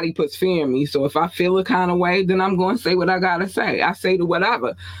 Nobody puts fear in me. So if I feel a kind of way, then I'm going to say what I got to say. I say to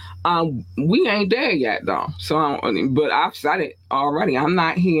whatever. We ain't there yet though. But I've said it already. I'm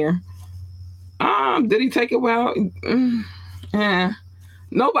not here. Did he take it well?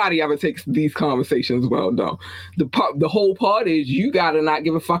 Nobody ever takes these conversations well though. The whole part is you gotta not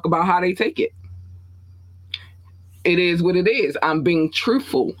give a fuck about how they take it. It is what it is. I'm being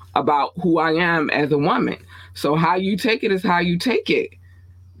truthful about who I am as a woman. So how you take it is how you take it.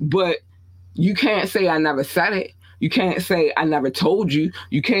 But you can't say I never said it. You can't say I never told you.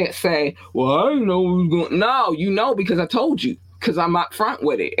 You can't say, well, I didn't know what was going. No, you know because I told you, because I'm up front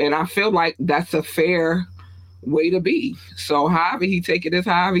with it. And I feel like that's a fair way to be. So however he take it is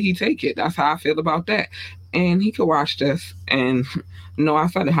however he take it. That's how I feel about that. And he could watch this and no, I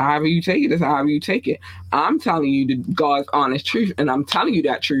said however you take it is however you take it. I'm telling you the God's honest truth, and I'm telling you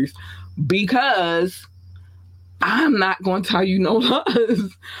that truth because I'm not going to tell you no lies.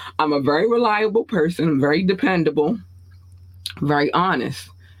 I'm a very reliable person, very dependable, very honest.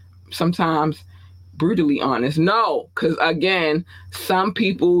 Sometimes brutally honest. No, because again, some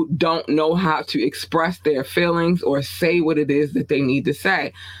people don't know how to express their feelings or say what it is that they need to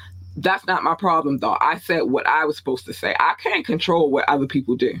say. That's not my problem, though. I said what I was supposed to say. I can't control what other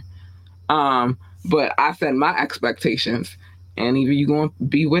people do. But I set my expectations, and either you're going to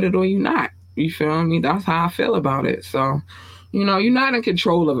be with it or you're not. You feel me? That's how I feel about it. So, you're not in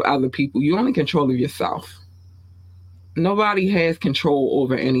control of other people. You're only in control of yourself. Nobody has control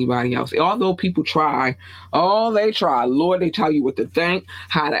over anybody else. Although people try. Oh, they try. Lord, they tell you what to think,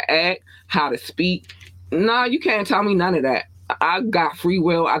 how to act, how to speak. No, you can't tell me none of that. I got free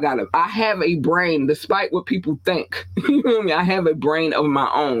will. I have a brain, despite what people think. You feel me? I have a brain of my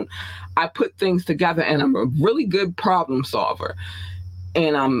own. I put things together, and I'm a really good problem solver.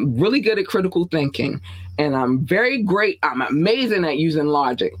 And I'm really good at critical thinking. And I'm amazing at using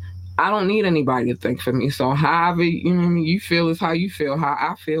logic. I don't need anybody to think for me. So however, you feel is how you feel. How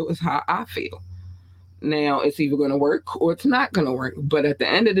I feel is how I feel. Now, it's either going to work or it's not going to work. But at the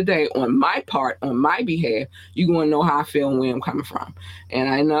end of the day, on my part, on my behalf, you're going to know how I feel and where I'm coming from. And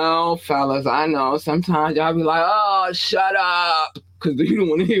I know, fellas, sometimes y'all be like, oh, shut up. Because you don't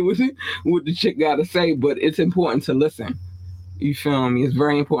want to hear what the chick got to say. But it's important to listen. You feel me? It's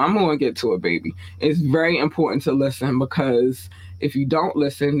very important. I'm going to get to it, baby. It's very important to listen, because if you don't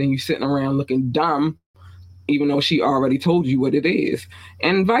listen, then you're sitting around looking dumb, even though she already told you what it is.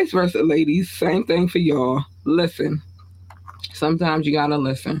 And vice versa, ladies. Same thing for y'all. Listen. Sometimes you got to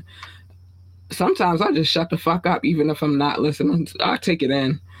listen. Sometimes I just shut the fuck up, even if I'm not listening. I take it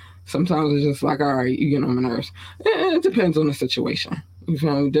in. Sometimes it's just like, all right, you get on my nerves. It depends on the situation. You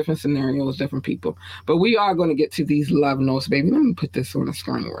feel me? Different scenarios, different people. But we are going to get to these love notes, baby. Let me put this on the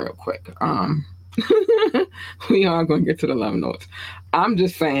screen real quick. We are going to get to the love notes. I'm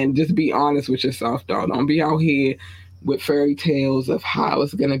just saying, just be honest with yourself, though. Don't be out here with fairy tales of how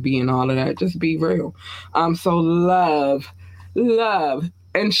it's going to be and all of that. Just be real. So love,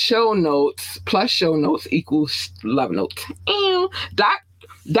 and show notes plus show notes equals love notes.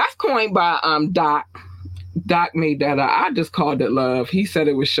 That's coined by Doc. Doc made that up. I just called it love. He said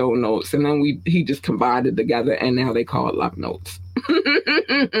it was show notes, and then he just combined it together, and now they call it love notes.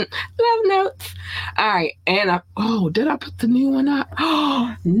 Love notes. All right, and did I put the new one up?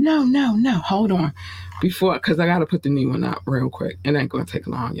 Oh, no. Hold on. Because I got to put the new one up real quick. It ain't going to take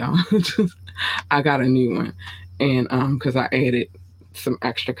long, y'all. I got a new one, and because I added some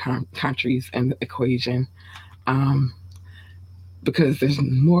extra countries in the equation, because there's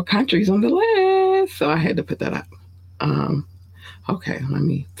more countries on the list, so I had to put that up. Okay, let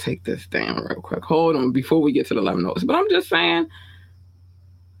me take this down real quick. Hold on before we get to the love notes. But I'm just saying,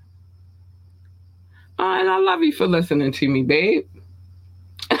 and I love you for listening to me, babe.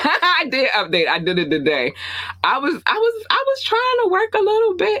 I did update. I did it today. I was trying to work a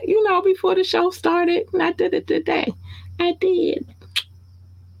little bit, before the show started, and I did it today. I did.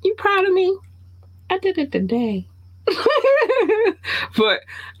 You proud of me? I did it today. But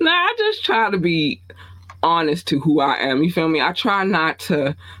I just try to be honest to who I am. You feel me? I try not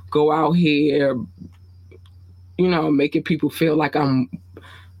to go out here, making people feel like I'm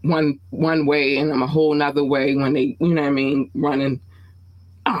one way and I'm a whole nother way when they, running.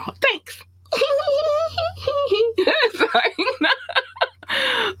 Oh, thanks.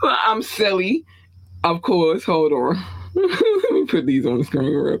 But I'm silly, of course. Hold on. Let me put these on the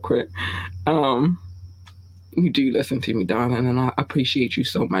screen real quick. You do listen to me, darling, and I appreciate you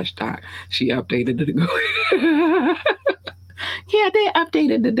so much, Doc. She updated it. Yeah, they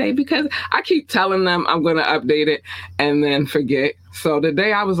updated today because I keep telling them I'm going to update it and then forget. So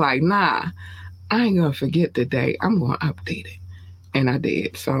today I was like, nah, I ain't going to forget today. I'm going to update it. And I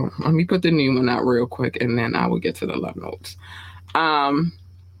did. So let me put the new one out real quick, and then I will get to the love notes.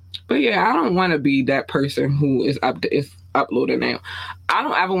 But yeah, I don't want to be that person who is uploaded now. I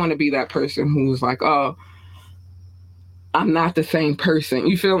don't ever want to be that person who's like, oh, I'm not the same person.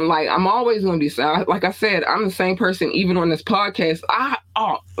 You feel like I'm always going to be, like I said, I'm the same person even on this podcast.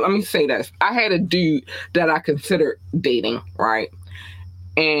 Let me say this. I had a dude that I considered dating, right?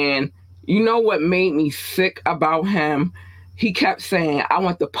 And you know what made me sick about him? He kept saying, I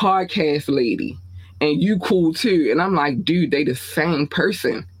want the podcast lady and you cool too. And I'm like, dude, they the same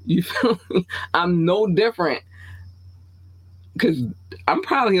person. You feel me? I'm no different. Because I'm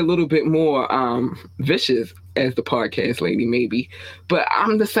probably a little bit more vicious as the podcast lady, maybe. But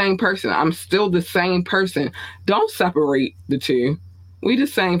I'm the same person. I'm still the same person. Don't separate the two. We the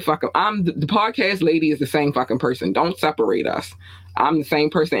same fucking... the podcast lady is the same fucking person. Don't separate us. I'm the same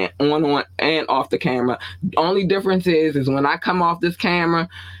person on and off the camera. The only difference is when I come off this camera,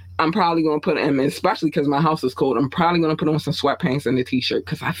 I'm probably going to put in, especially because my house is cold, I'm probably going to put on some sweatpants and a t-shirt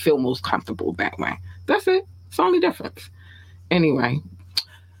because I feel most comfortable that way. That's it. It's the only difference. Anyway,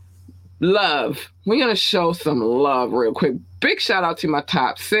 love. We're going to show some love real quick. Big shout out to my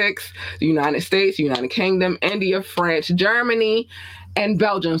top 6, the United States, United Kingdom, India, France, Germany, and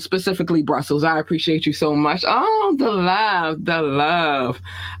Belgium, specifically Brussels. I appreciate you so much. Oh, the love.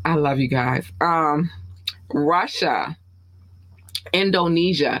 I love you guys. Russia,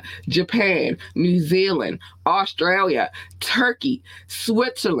 Indonesia, Japan, New Zealand, Australia, Turkey,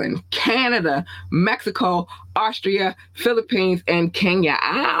 Switzerland, Canada, Mexico, Austria, Philippines, and Kenya.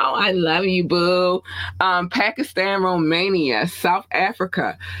 Ow, I love you, boo. Pakistan, Romania, South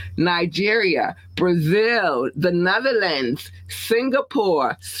Africa, Nigeria, Brazil, the Netherlands,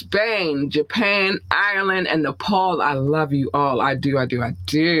 Singapore, Spain, Japan, Ireland, and Nepal. I love you all. I do.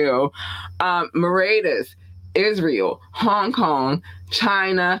 Mauritius, Israel, Hong Kong,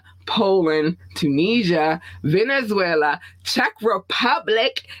 China, Poland, Tunisia, Venezuela, Czech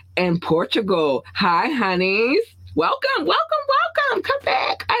Republic, and Portugal. Hi, honeys. Welcome. Come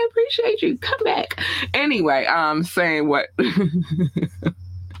back. I appreciate you. Come back. Anyway, saying what?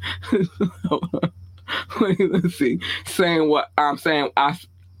 Wait, let's see. Saying what I'm saying.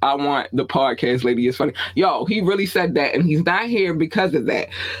 I want the podcast lady is funny. Yo, he really said that, and he's not here because of that.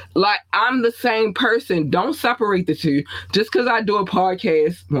 Like, I'm the same person. Don't separate the two. Just because I do a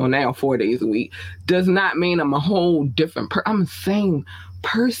podcast, well, now 4 days a week, does not mean I'm a whole different person. I'm the same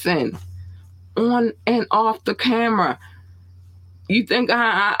person on and off the camera. You think, like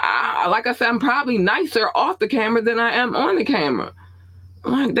I said, I'm probably nicer off the camera than I am on the camera.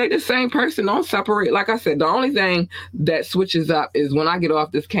 They're the same person. Don't separate. Like I said, the only thing that switches up is when I get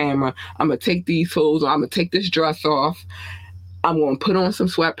off this camera, I'm going to take these clothes, I'm going to take this dress off. I'm going to put on some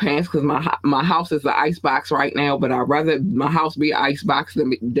sweatpants because my house is an icebox right now, but I'd rather my house be an icebox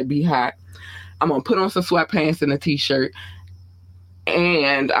than be hot. I'm going to put on some sweatpants and a t-shirt,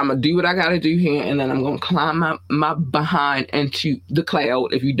 and I'm going to do what I got to do here, and then I'm going to climb my behind into the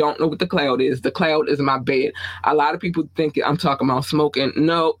cloud. If you don't know what the cloud is my bed. A lot of people think I'm talking about smoking.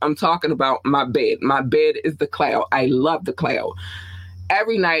 No, I'm talking about my bed. My bed is the cloud. I love the cloud.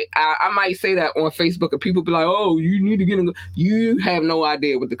 Every night, I might say that on Facebook, and people be like, oh, you need to get in. You have no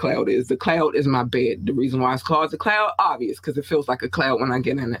idea what the cloud is. The cloud is my bed. The reason why it's called the cloud, obvious, because it feels like a cloud when I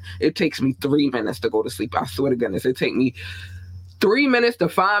get in it. It takes me 3 minutes to go to sleep. I swear to goodness, it take me 3 minutes to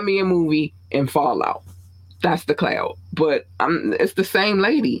find me a movie and fall out. That's the cloud. But it's the same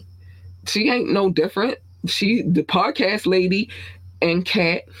lady. She ain't no different. The podcast lady and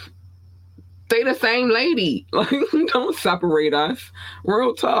Kat, they the same lady. Like, don't separate us.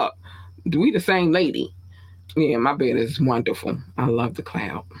 Real talk. We the same lady. Yeah, my bed is wonderful. I love the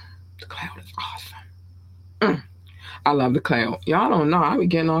cloud. The cloud is awesome. I love the cloud. Y'all don't know. I be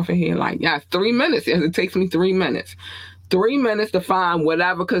getting off of here like, 3 minutes. Yes, it takes me 3 minutes. 3 minutes to find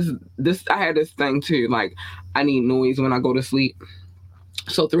whatever, because I had this thing too, like I need noise when I go to sleep.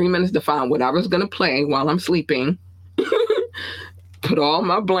 So 3 minutes to find whatever's gonna play while I'm sleeping. Put all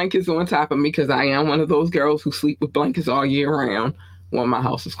my blankets on top of me, because I am one of those girls who sleep with blankets all year round. Well, my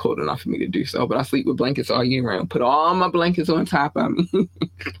house is cold enough for me to do so, but I sleep with blankets all year round. Put all my blankets on top of me.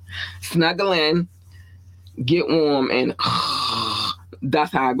 Snuggle in, get warm, and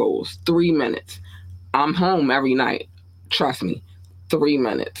that's how it goes. 3 minutes. I'm home every night. Trust me, 3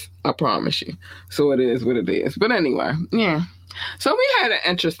 minutes. I promise you. So it is what it is. But anyway, yeah. So we had an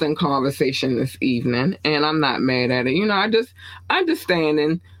interesting conversation this evening, and I'm not mad at it. You know, I just understand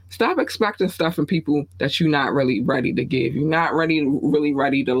and stop expecting stuff from people that you're not really ready to give. You're not really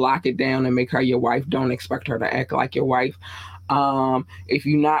ready to lock it down and make her your wife. Don't expect her to act like your wife. If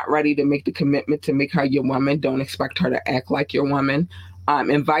you're not ready to make the commitment to make her your woman, don't expect her to act like your woman.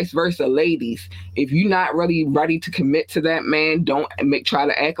 And vice versa, ladies. If you're not really ready to commit to that man, don't try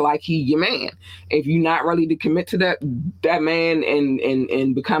to act like he your man. If you're not ready to commit to that man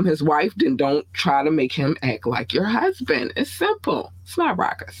and become his wife, then don't try to make him act like your husband. It's simple. It's not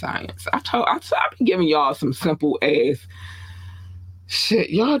rocket science. I've been giving y'all some simple ass shit.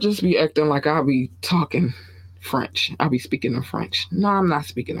 Y'all just be acting like I'll be talking French. I'll be speaking in French. No, I'm not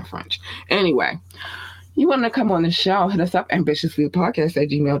speaking in French. Anyway. You want to come on the show, hit us up,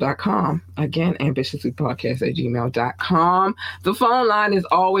 ambitiouslypodcast@gmail.com. Again, ambitiouslypodcast@gmail.com. The phone line is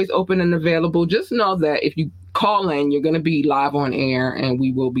always open and available. Just know that if you call in, you're going to be live on air, and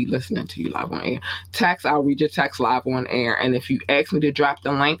we will be listening to you live on air. Text, I'll read your text live on air. And if you ask me to drop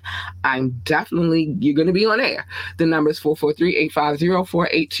the link, you're going to be on air. The number is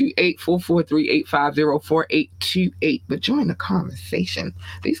 443-850-4828, 443-850-4828. But join the conversation.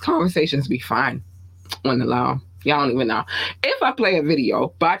 These conversations be fine. On the law. Y'all don't even know. If I play a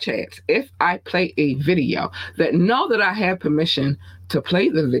video, by chance, that know that I have permission to play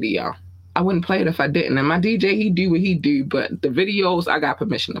the video, I wouldn't play it if I didn't. And my DJ, he do what he do, but the videos, I got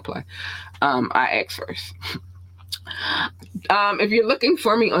permission to play. I ask first. If you're looking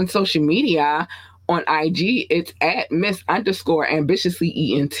for me on social media, on IG, it's at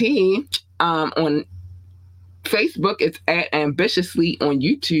Miss_ambitiouslyENT. On Facebook, it's at Ambitiously. On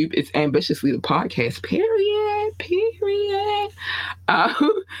YouTube, it's Ambitiously the Podcast, period. Period. Uh,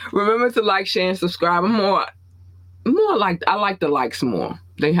 remember to like, share, and subscribe. I'm more like, I like the likes more.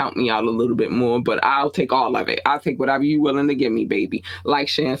 They help me out a little bit more, but I'll take all of it. I'll take whatever you're willing to give me, baby. Like,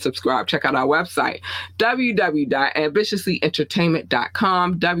 share, and subscribe. Check out our website,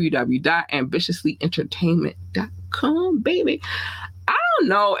 www.ambitiouslyentertainment.com, www.ambitiouslyentertainment.com, baby. I don't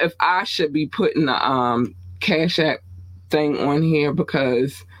know if I should be putting the Cash App thing on here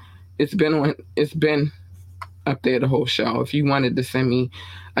because it's been up there the whole show. If you wanted to send me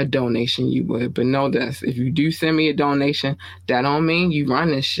a donation, you would. But know this, if you do send me a donation, that don't mean you run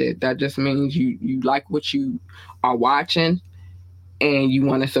this shit. That just means you like what you are watching and you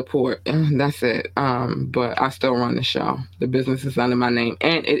want to support. That's it. But I still run the show. The business is under my name.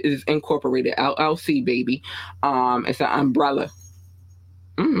 And it is incorporated LLC, baby. It's an umbrella.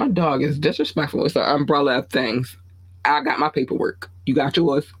 My dog is disrespectful. It's an umbrella of things. I got my paperwork. You got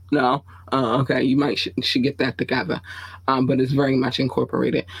yours? No? Okay, you might should get that together. But it's very much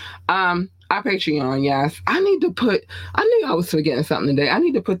incorporated. Our Patreon, yes. I knew I was forgetting something today. I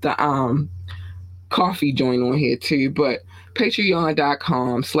need to put the coffee joint on here too, but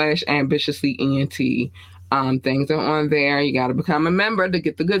patreon.com/ambitiouslyenT. Things are on there. You got to become a member to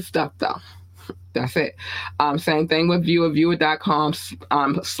get the good stuff though. That's it. Same thing with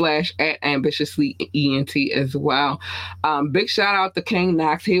viewer.com/@ambitiouslyenT as well. Big shout out to King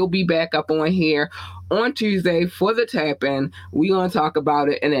Knox. He'll be back up on here on Tuesday for the tap-in. We're going to talk about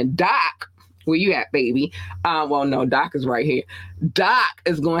it. And then Doc, where you at, baby? Well, no, Doc is right here. Doc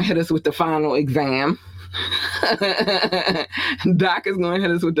is going to hit us with the final exam. Doc is going to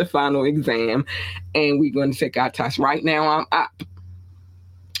hit us with the final exam. And we're going to take our test. Right now, I'm up.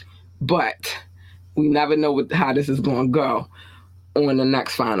 But we never know how this is going to go on the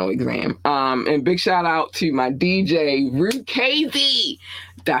next final exam. And big shout out to my DJ, Root KZ.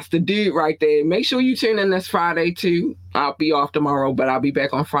 That's the dude right there. Make sure you tune in this Friday too. I'll be off tomorrow, but I'll be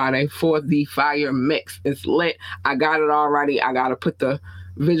back on Friday for the Fire Mix. It's lit. I got it already. I got to put the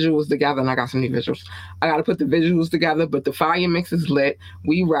visuals together, and I got some new visuals. I got to put the visuals together, but the Fire Mix is lit.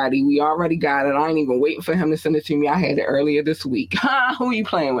 We ready. We already got it. I ain't even waiting for him to send it to me. I had it earlier this week. Who you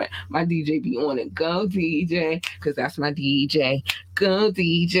playing with? My DJ be on it. Go DJ, because that's my DJ. Go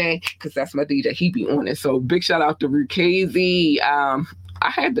DJ, because that's my DJ. He be on it. So big shout out to Root KZ. I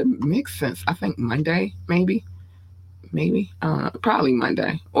had the mix since, I think, Monday, maybe. Probably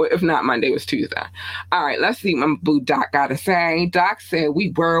Monday. Or if not Monday, it was Tuesday. All right, let's see what my boo Doc got to say. Doc said we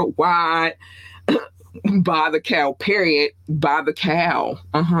worldwide. By the cow, period. By the cow.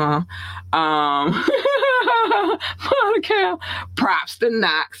 By the cow. Props to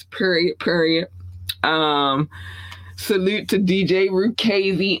Knox, period. Salute to DJ Root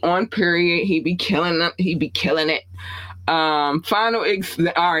KZ on period. He be killing it. Final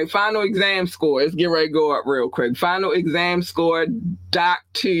exam score. Let's get ready to go up real quick. Final exam score, Doc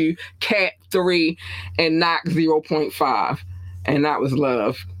 2, Cat 3, and Knock 0.5. And that was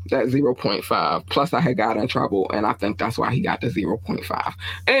love, that 0.5. Plus I had got in trouble, and I think that's why he got the 0.5.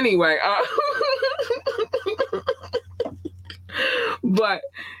 Anyway, but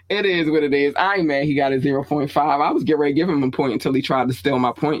it is what it is. I ain't mad he got a 0.5. I was getting ready to give him a point until he tried to steal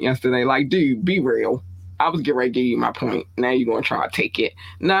my point yesterday. Like, dude, be real. I was getting ready to give you my point. Now you're going to try to take it.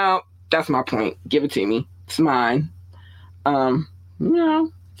 No, that's my point. Give it to me. It's mine.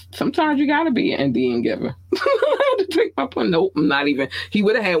 Sometimes you got to be an Indian giver. I had to take my point. Nope, I'm not even. He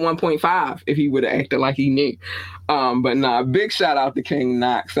would have had 1.5 if he would have acted like he knew. But nah, big shout out to King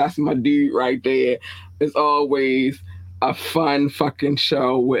Knox. That's my dude right there. It's always a fun fucking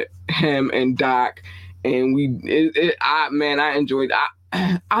show with him and Doc. And I enjoyed it.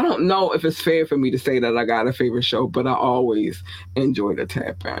 I don't know if it's fair for me to say that I got a favorite show, but I always enjoy the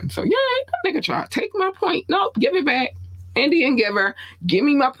tap in. So yeah, nigga try to take my point. Nope, give it back. Indian giver, give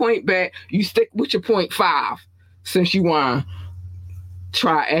me my point back. You stick with your 0.5 since you want to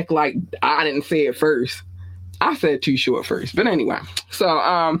try to act like I didn't say it first. I said too short first. But anyway, so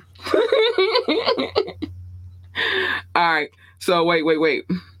all right. So wait.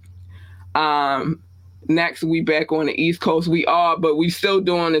 Next, we back on the East Coast. We are, but we still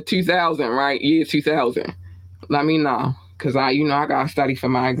doing the 2000, right? Year 2000. Let me know, because I got to study for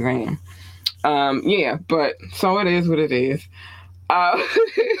my exam. Yeah, but so it is what it is.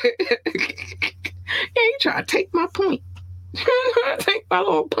 You try to take my point. Take my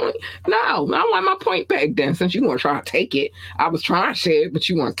little point. No, I want my point back then, since you want to try to take it. I was trying to share it, but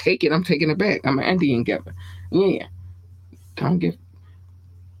you want to take it. I'm taking it back. I'm an Indian giver. Yeah. Don't give...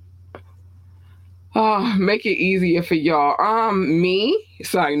 make it easier for y'all. Me?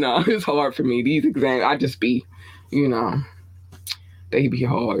 Sorry, no, it's hard for me. These exams, I just be, they be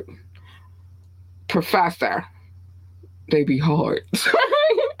hard. Professor, they be hard.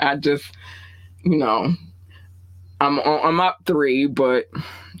 I just, you know, I'm up 3, but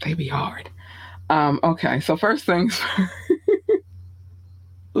they be hard. Okay, so first things first.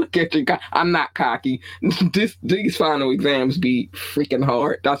 Look at you. I'm not cocky. These final exams be freaking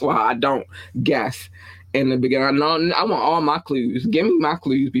hard. That's why I don't guess in the beginning. I want all my clues. Give me my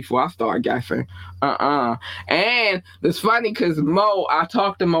clues before I start guessing. And it's funny because I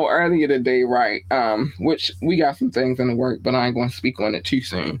talked to Mo earlier today, right? Which we got some things in the work, but I ain't going to speak on it too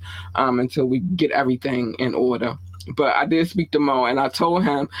soon until we get everything in order. But I did speak to Mo, and I told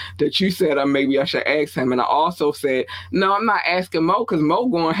him that you said maybe I should ask him. And I also said, no, I'm not asking Mo because Mo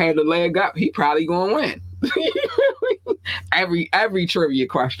going to have the leg up. He probably going to win. every trivia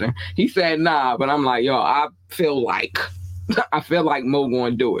question. He said, nah, but I'm like, yo, I feel like Mo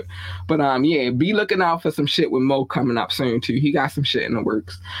going to do it. But yeah, be looking out for some shit with Mo coming up soon, too. He got some shit in the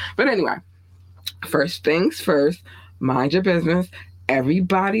works. But anyway, first things first, mind your business.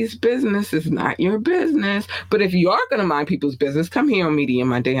 Everybody's business is not your business. But if you are going to mind people's business, come here on Media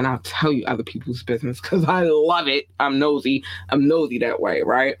Monday and I'll tell you other people's business because I love it. I'm nosy that way,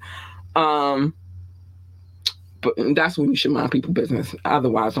 right? But that's when you should mind people's business.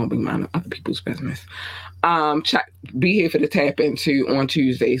 Otherwise, don't be minding other people's business. Be here for the tap in too on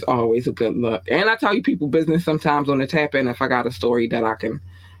Tuesdays. Always a good look. And I tell you people business sometimes on the tap in. If I got a story that I can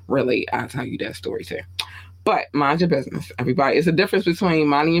relate, I'll tell you that story too. But mind your business, everybody. It's a difference between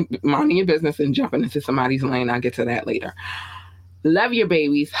minding your business and jumping into somebody's lane. I'll get to that later. Love your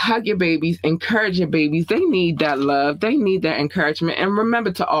babies, hug your babies, encourage your babies. They need that love. They need that encouragement. And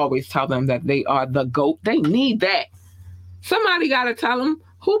remember to always tell them that they are the GOAT. They need that. Somebody got to tell them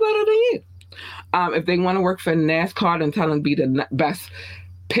who better than you. If they want to work for NASCAR, then tell them be the best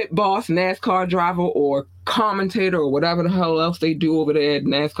pit boss, NASCAR driver, or commentator, or whatever the hell else they do over there at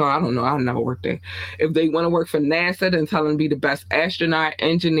NASCAR. I don't know. I never worked there. If they want to work for NASA, then tell them be the best astronaut,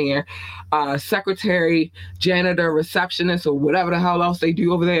 engineer, secretary, janitor, receptionist, or whatever the hell else they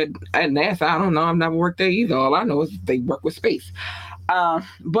do over there at NASA. I don't know. I've never worked there either. All I know is they work with space.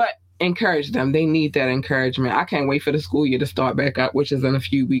 But encourage them. They need that encouragement. I can't wait for the school year to start back up, which is in a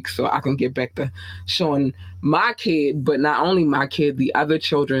few weeks, so I can get back to showing my kid, but not only my kid, the other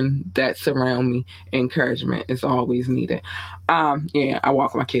children that surround me, encouragement is always needed. Yeah, I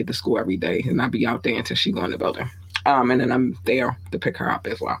walk my kid to school every day, and I be out there until she go in the building. And then I'm there to pick her up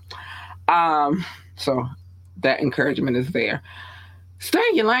as well. So that encouragement is there. Stay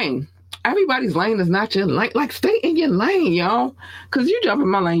in your lane. Everybody's lane is not your lane. Like, stay in your lane, y'all. Because you jump in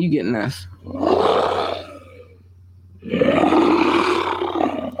my lane, you getting this.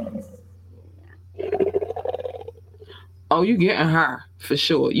 Oh, you getting her, for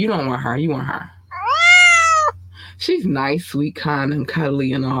sure. You don't want her. You want her. She's nice, sweet, kind, and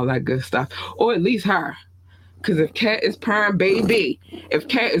cuddly and all that good stuff. Or at least her. Because if Cat is purring, baby, if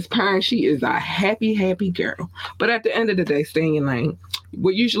Cat is purring, she is a happy, happy girl. But at the end of the day, stay in your lane.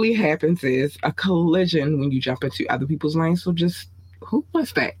 What usually happens is a collision when you jump into other people's lanes. So just, who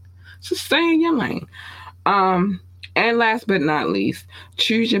wants that? Just stay in your lane. And last but not least,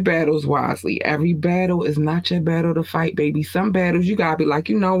 choose your battles wisely. Every battle is not your battle to fight, baby. Some battles you gotta be like,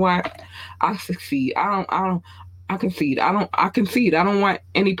 you know what? I succeed. I concede. I concede. I don't want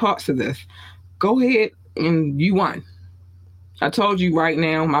any parts of this. Go ahead and you won. I told you right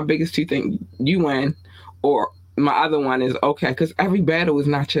now, my biggest two things, you win, or my other one is okay, because every battle is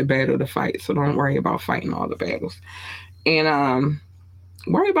not your battle to fight. So don't worry about fighting all the battles. And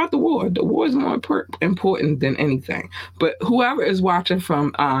worry about the war. The war is more important than anything. But whoever is watching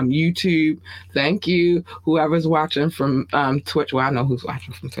from YouTube, thank you. Whoever's watching from Twitch, well, I know who's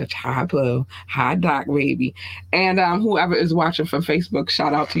watching from Twitch. Hi, Blue. Hi, Doc, baby. And whoever is watching from Facebook,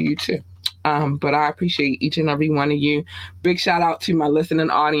 shout out to you too. But I appreciate each and every one of you. Big shout out to my listening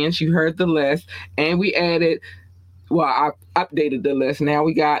audience. You heard the list. And we added, well, I updated the list. Now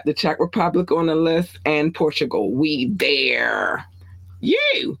we got the Czech Republic on the list and Portugal. We there.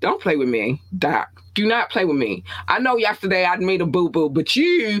 You don't play with me, Doc. Do not play with me. I know yesterday I made a boo-boo, but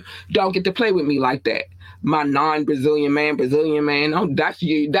you don't get to play with me like that. My non-Brazilian man. Oh, that's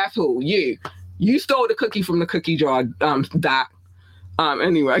you. That's who. You. You stole the cookie from the cookie jar, Doc.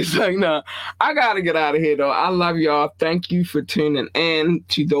 Anyway, so no, I gotta get out of here though. I love y'all. Thank you for tuning in.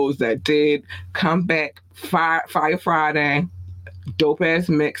 To those that did, come back. Fire Friday. Dope ass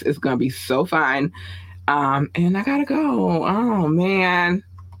mix. It's gonna be so fun. And I gotta go. Oh man.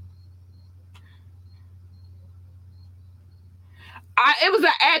 It was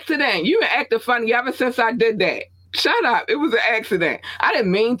an accident. You been acting funny ever since I did that. Shut up. It was an accident. I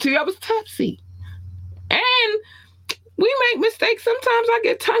didn't mean to. I was tipsy. And we make mistakes. Sometimes I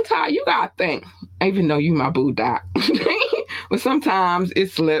get tongue-tied. You gotta think. even though you my boo, Doc. But sometimes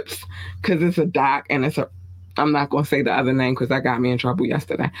it slips because it's a Doc and it's a. I'm not gonna say the other name because that got me in trouble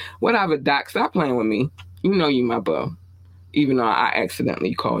yesterday. Whatever, Doc, stop playing with me. You know you my boo, even though I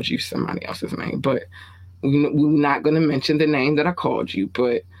accidentally called you somebody else's name. But we're not gonna mention the name that I called you.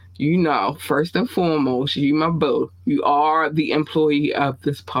 But you know, first and foremost, you my boo. You are the employee of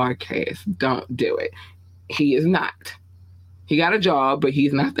this podcast. Don't do it. He is not. He got a job, but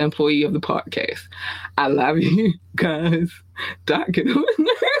he's not the employee of the podcast. I love you guys. Doc,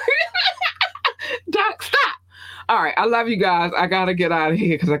 Doc, stop. All right, I love you guys. I gotta get out of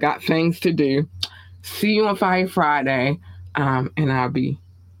here because I got things to do. See you on Fire Friday, and I'll be.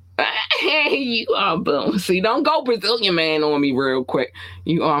 Hey, you are boo. See, don't go Brazilian man on me real quick.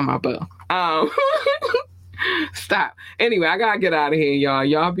 You are my boo. Stop. Anyway, I gotta get out of here, y'all.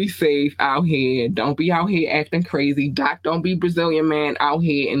 Y'all be safe out here. Don't be out here acting crazy. Doc, don't be Brazilian man out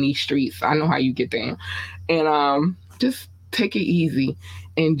here in these streets. I know how you get down. And just take it easy.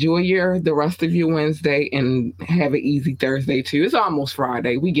 Enjoy the rest of your Wednesday and have an easy Thursday too. It's almost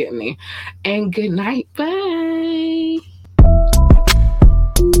Friday. We getting there. And good night. Bye.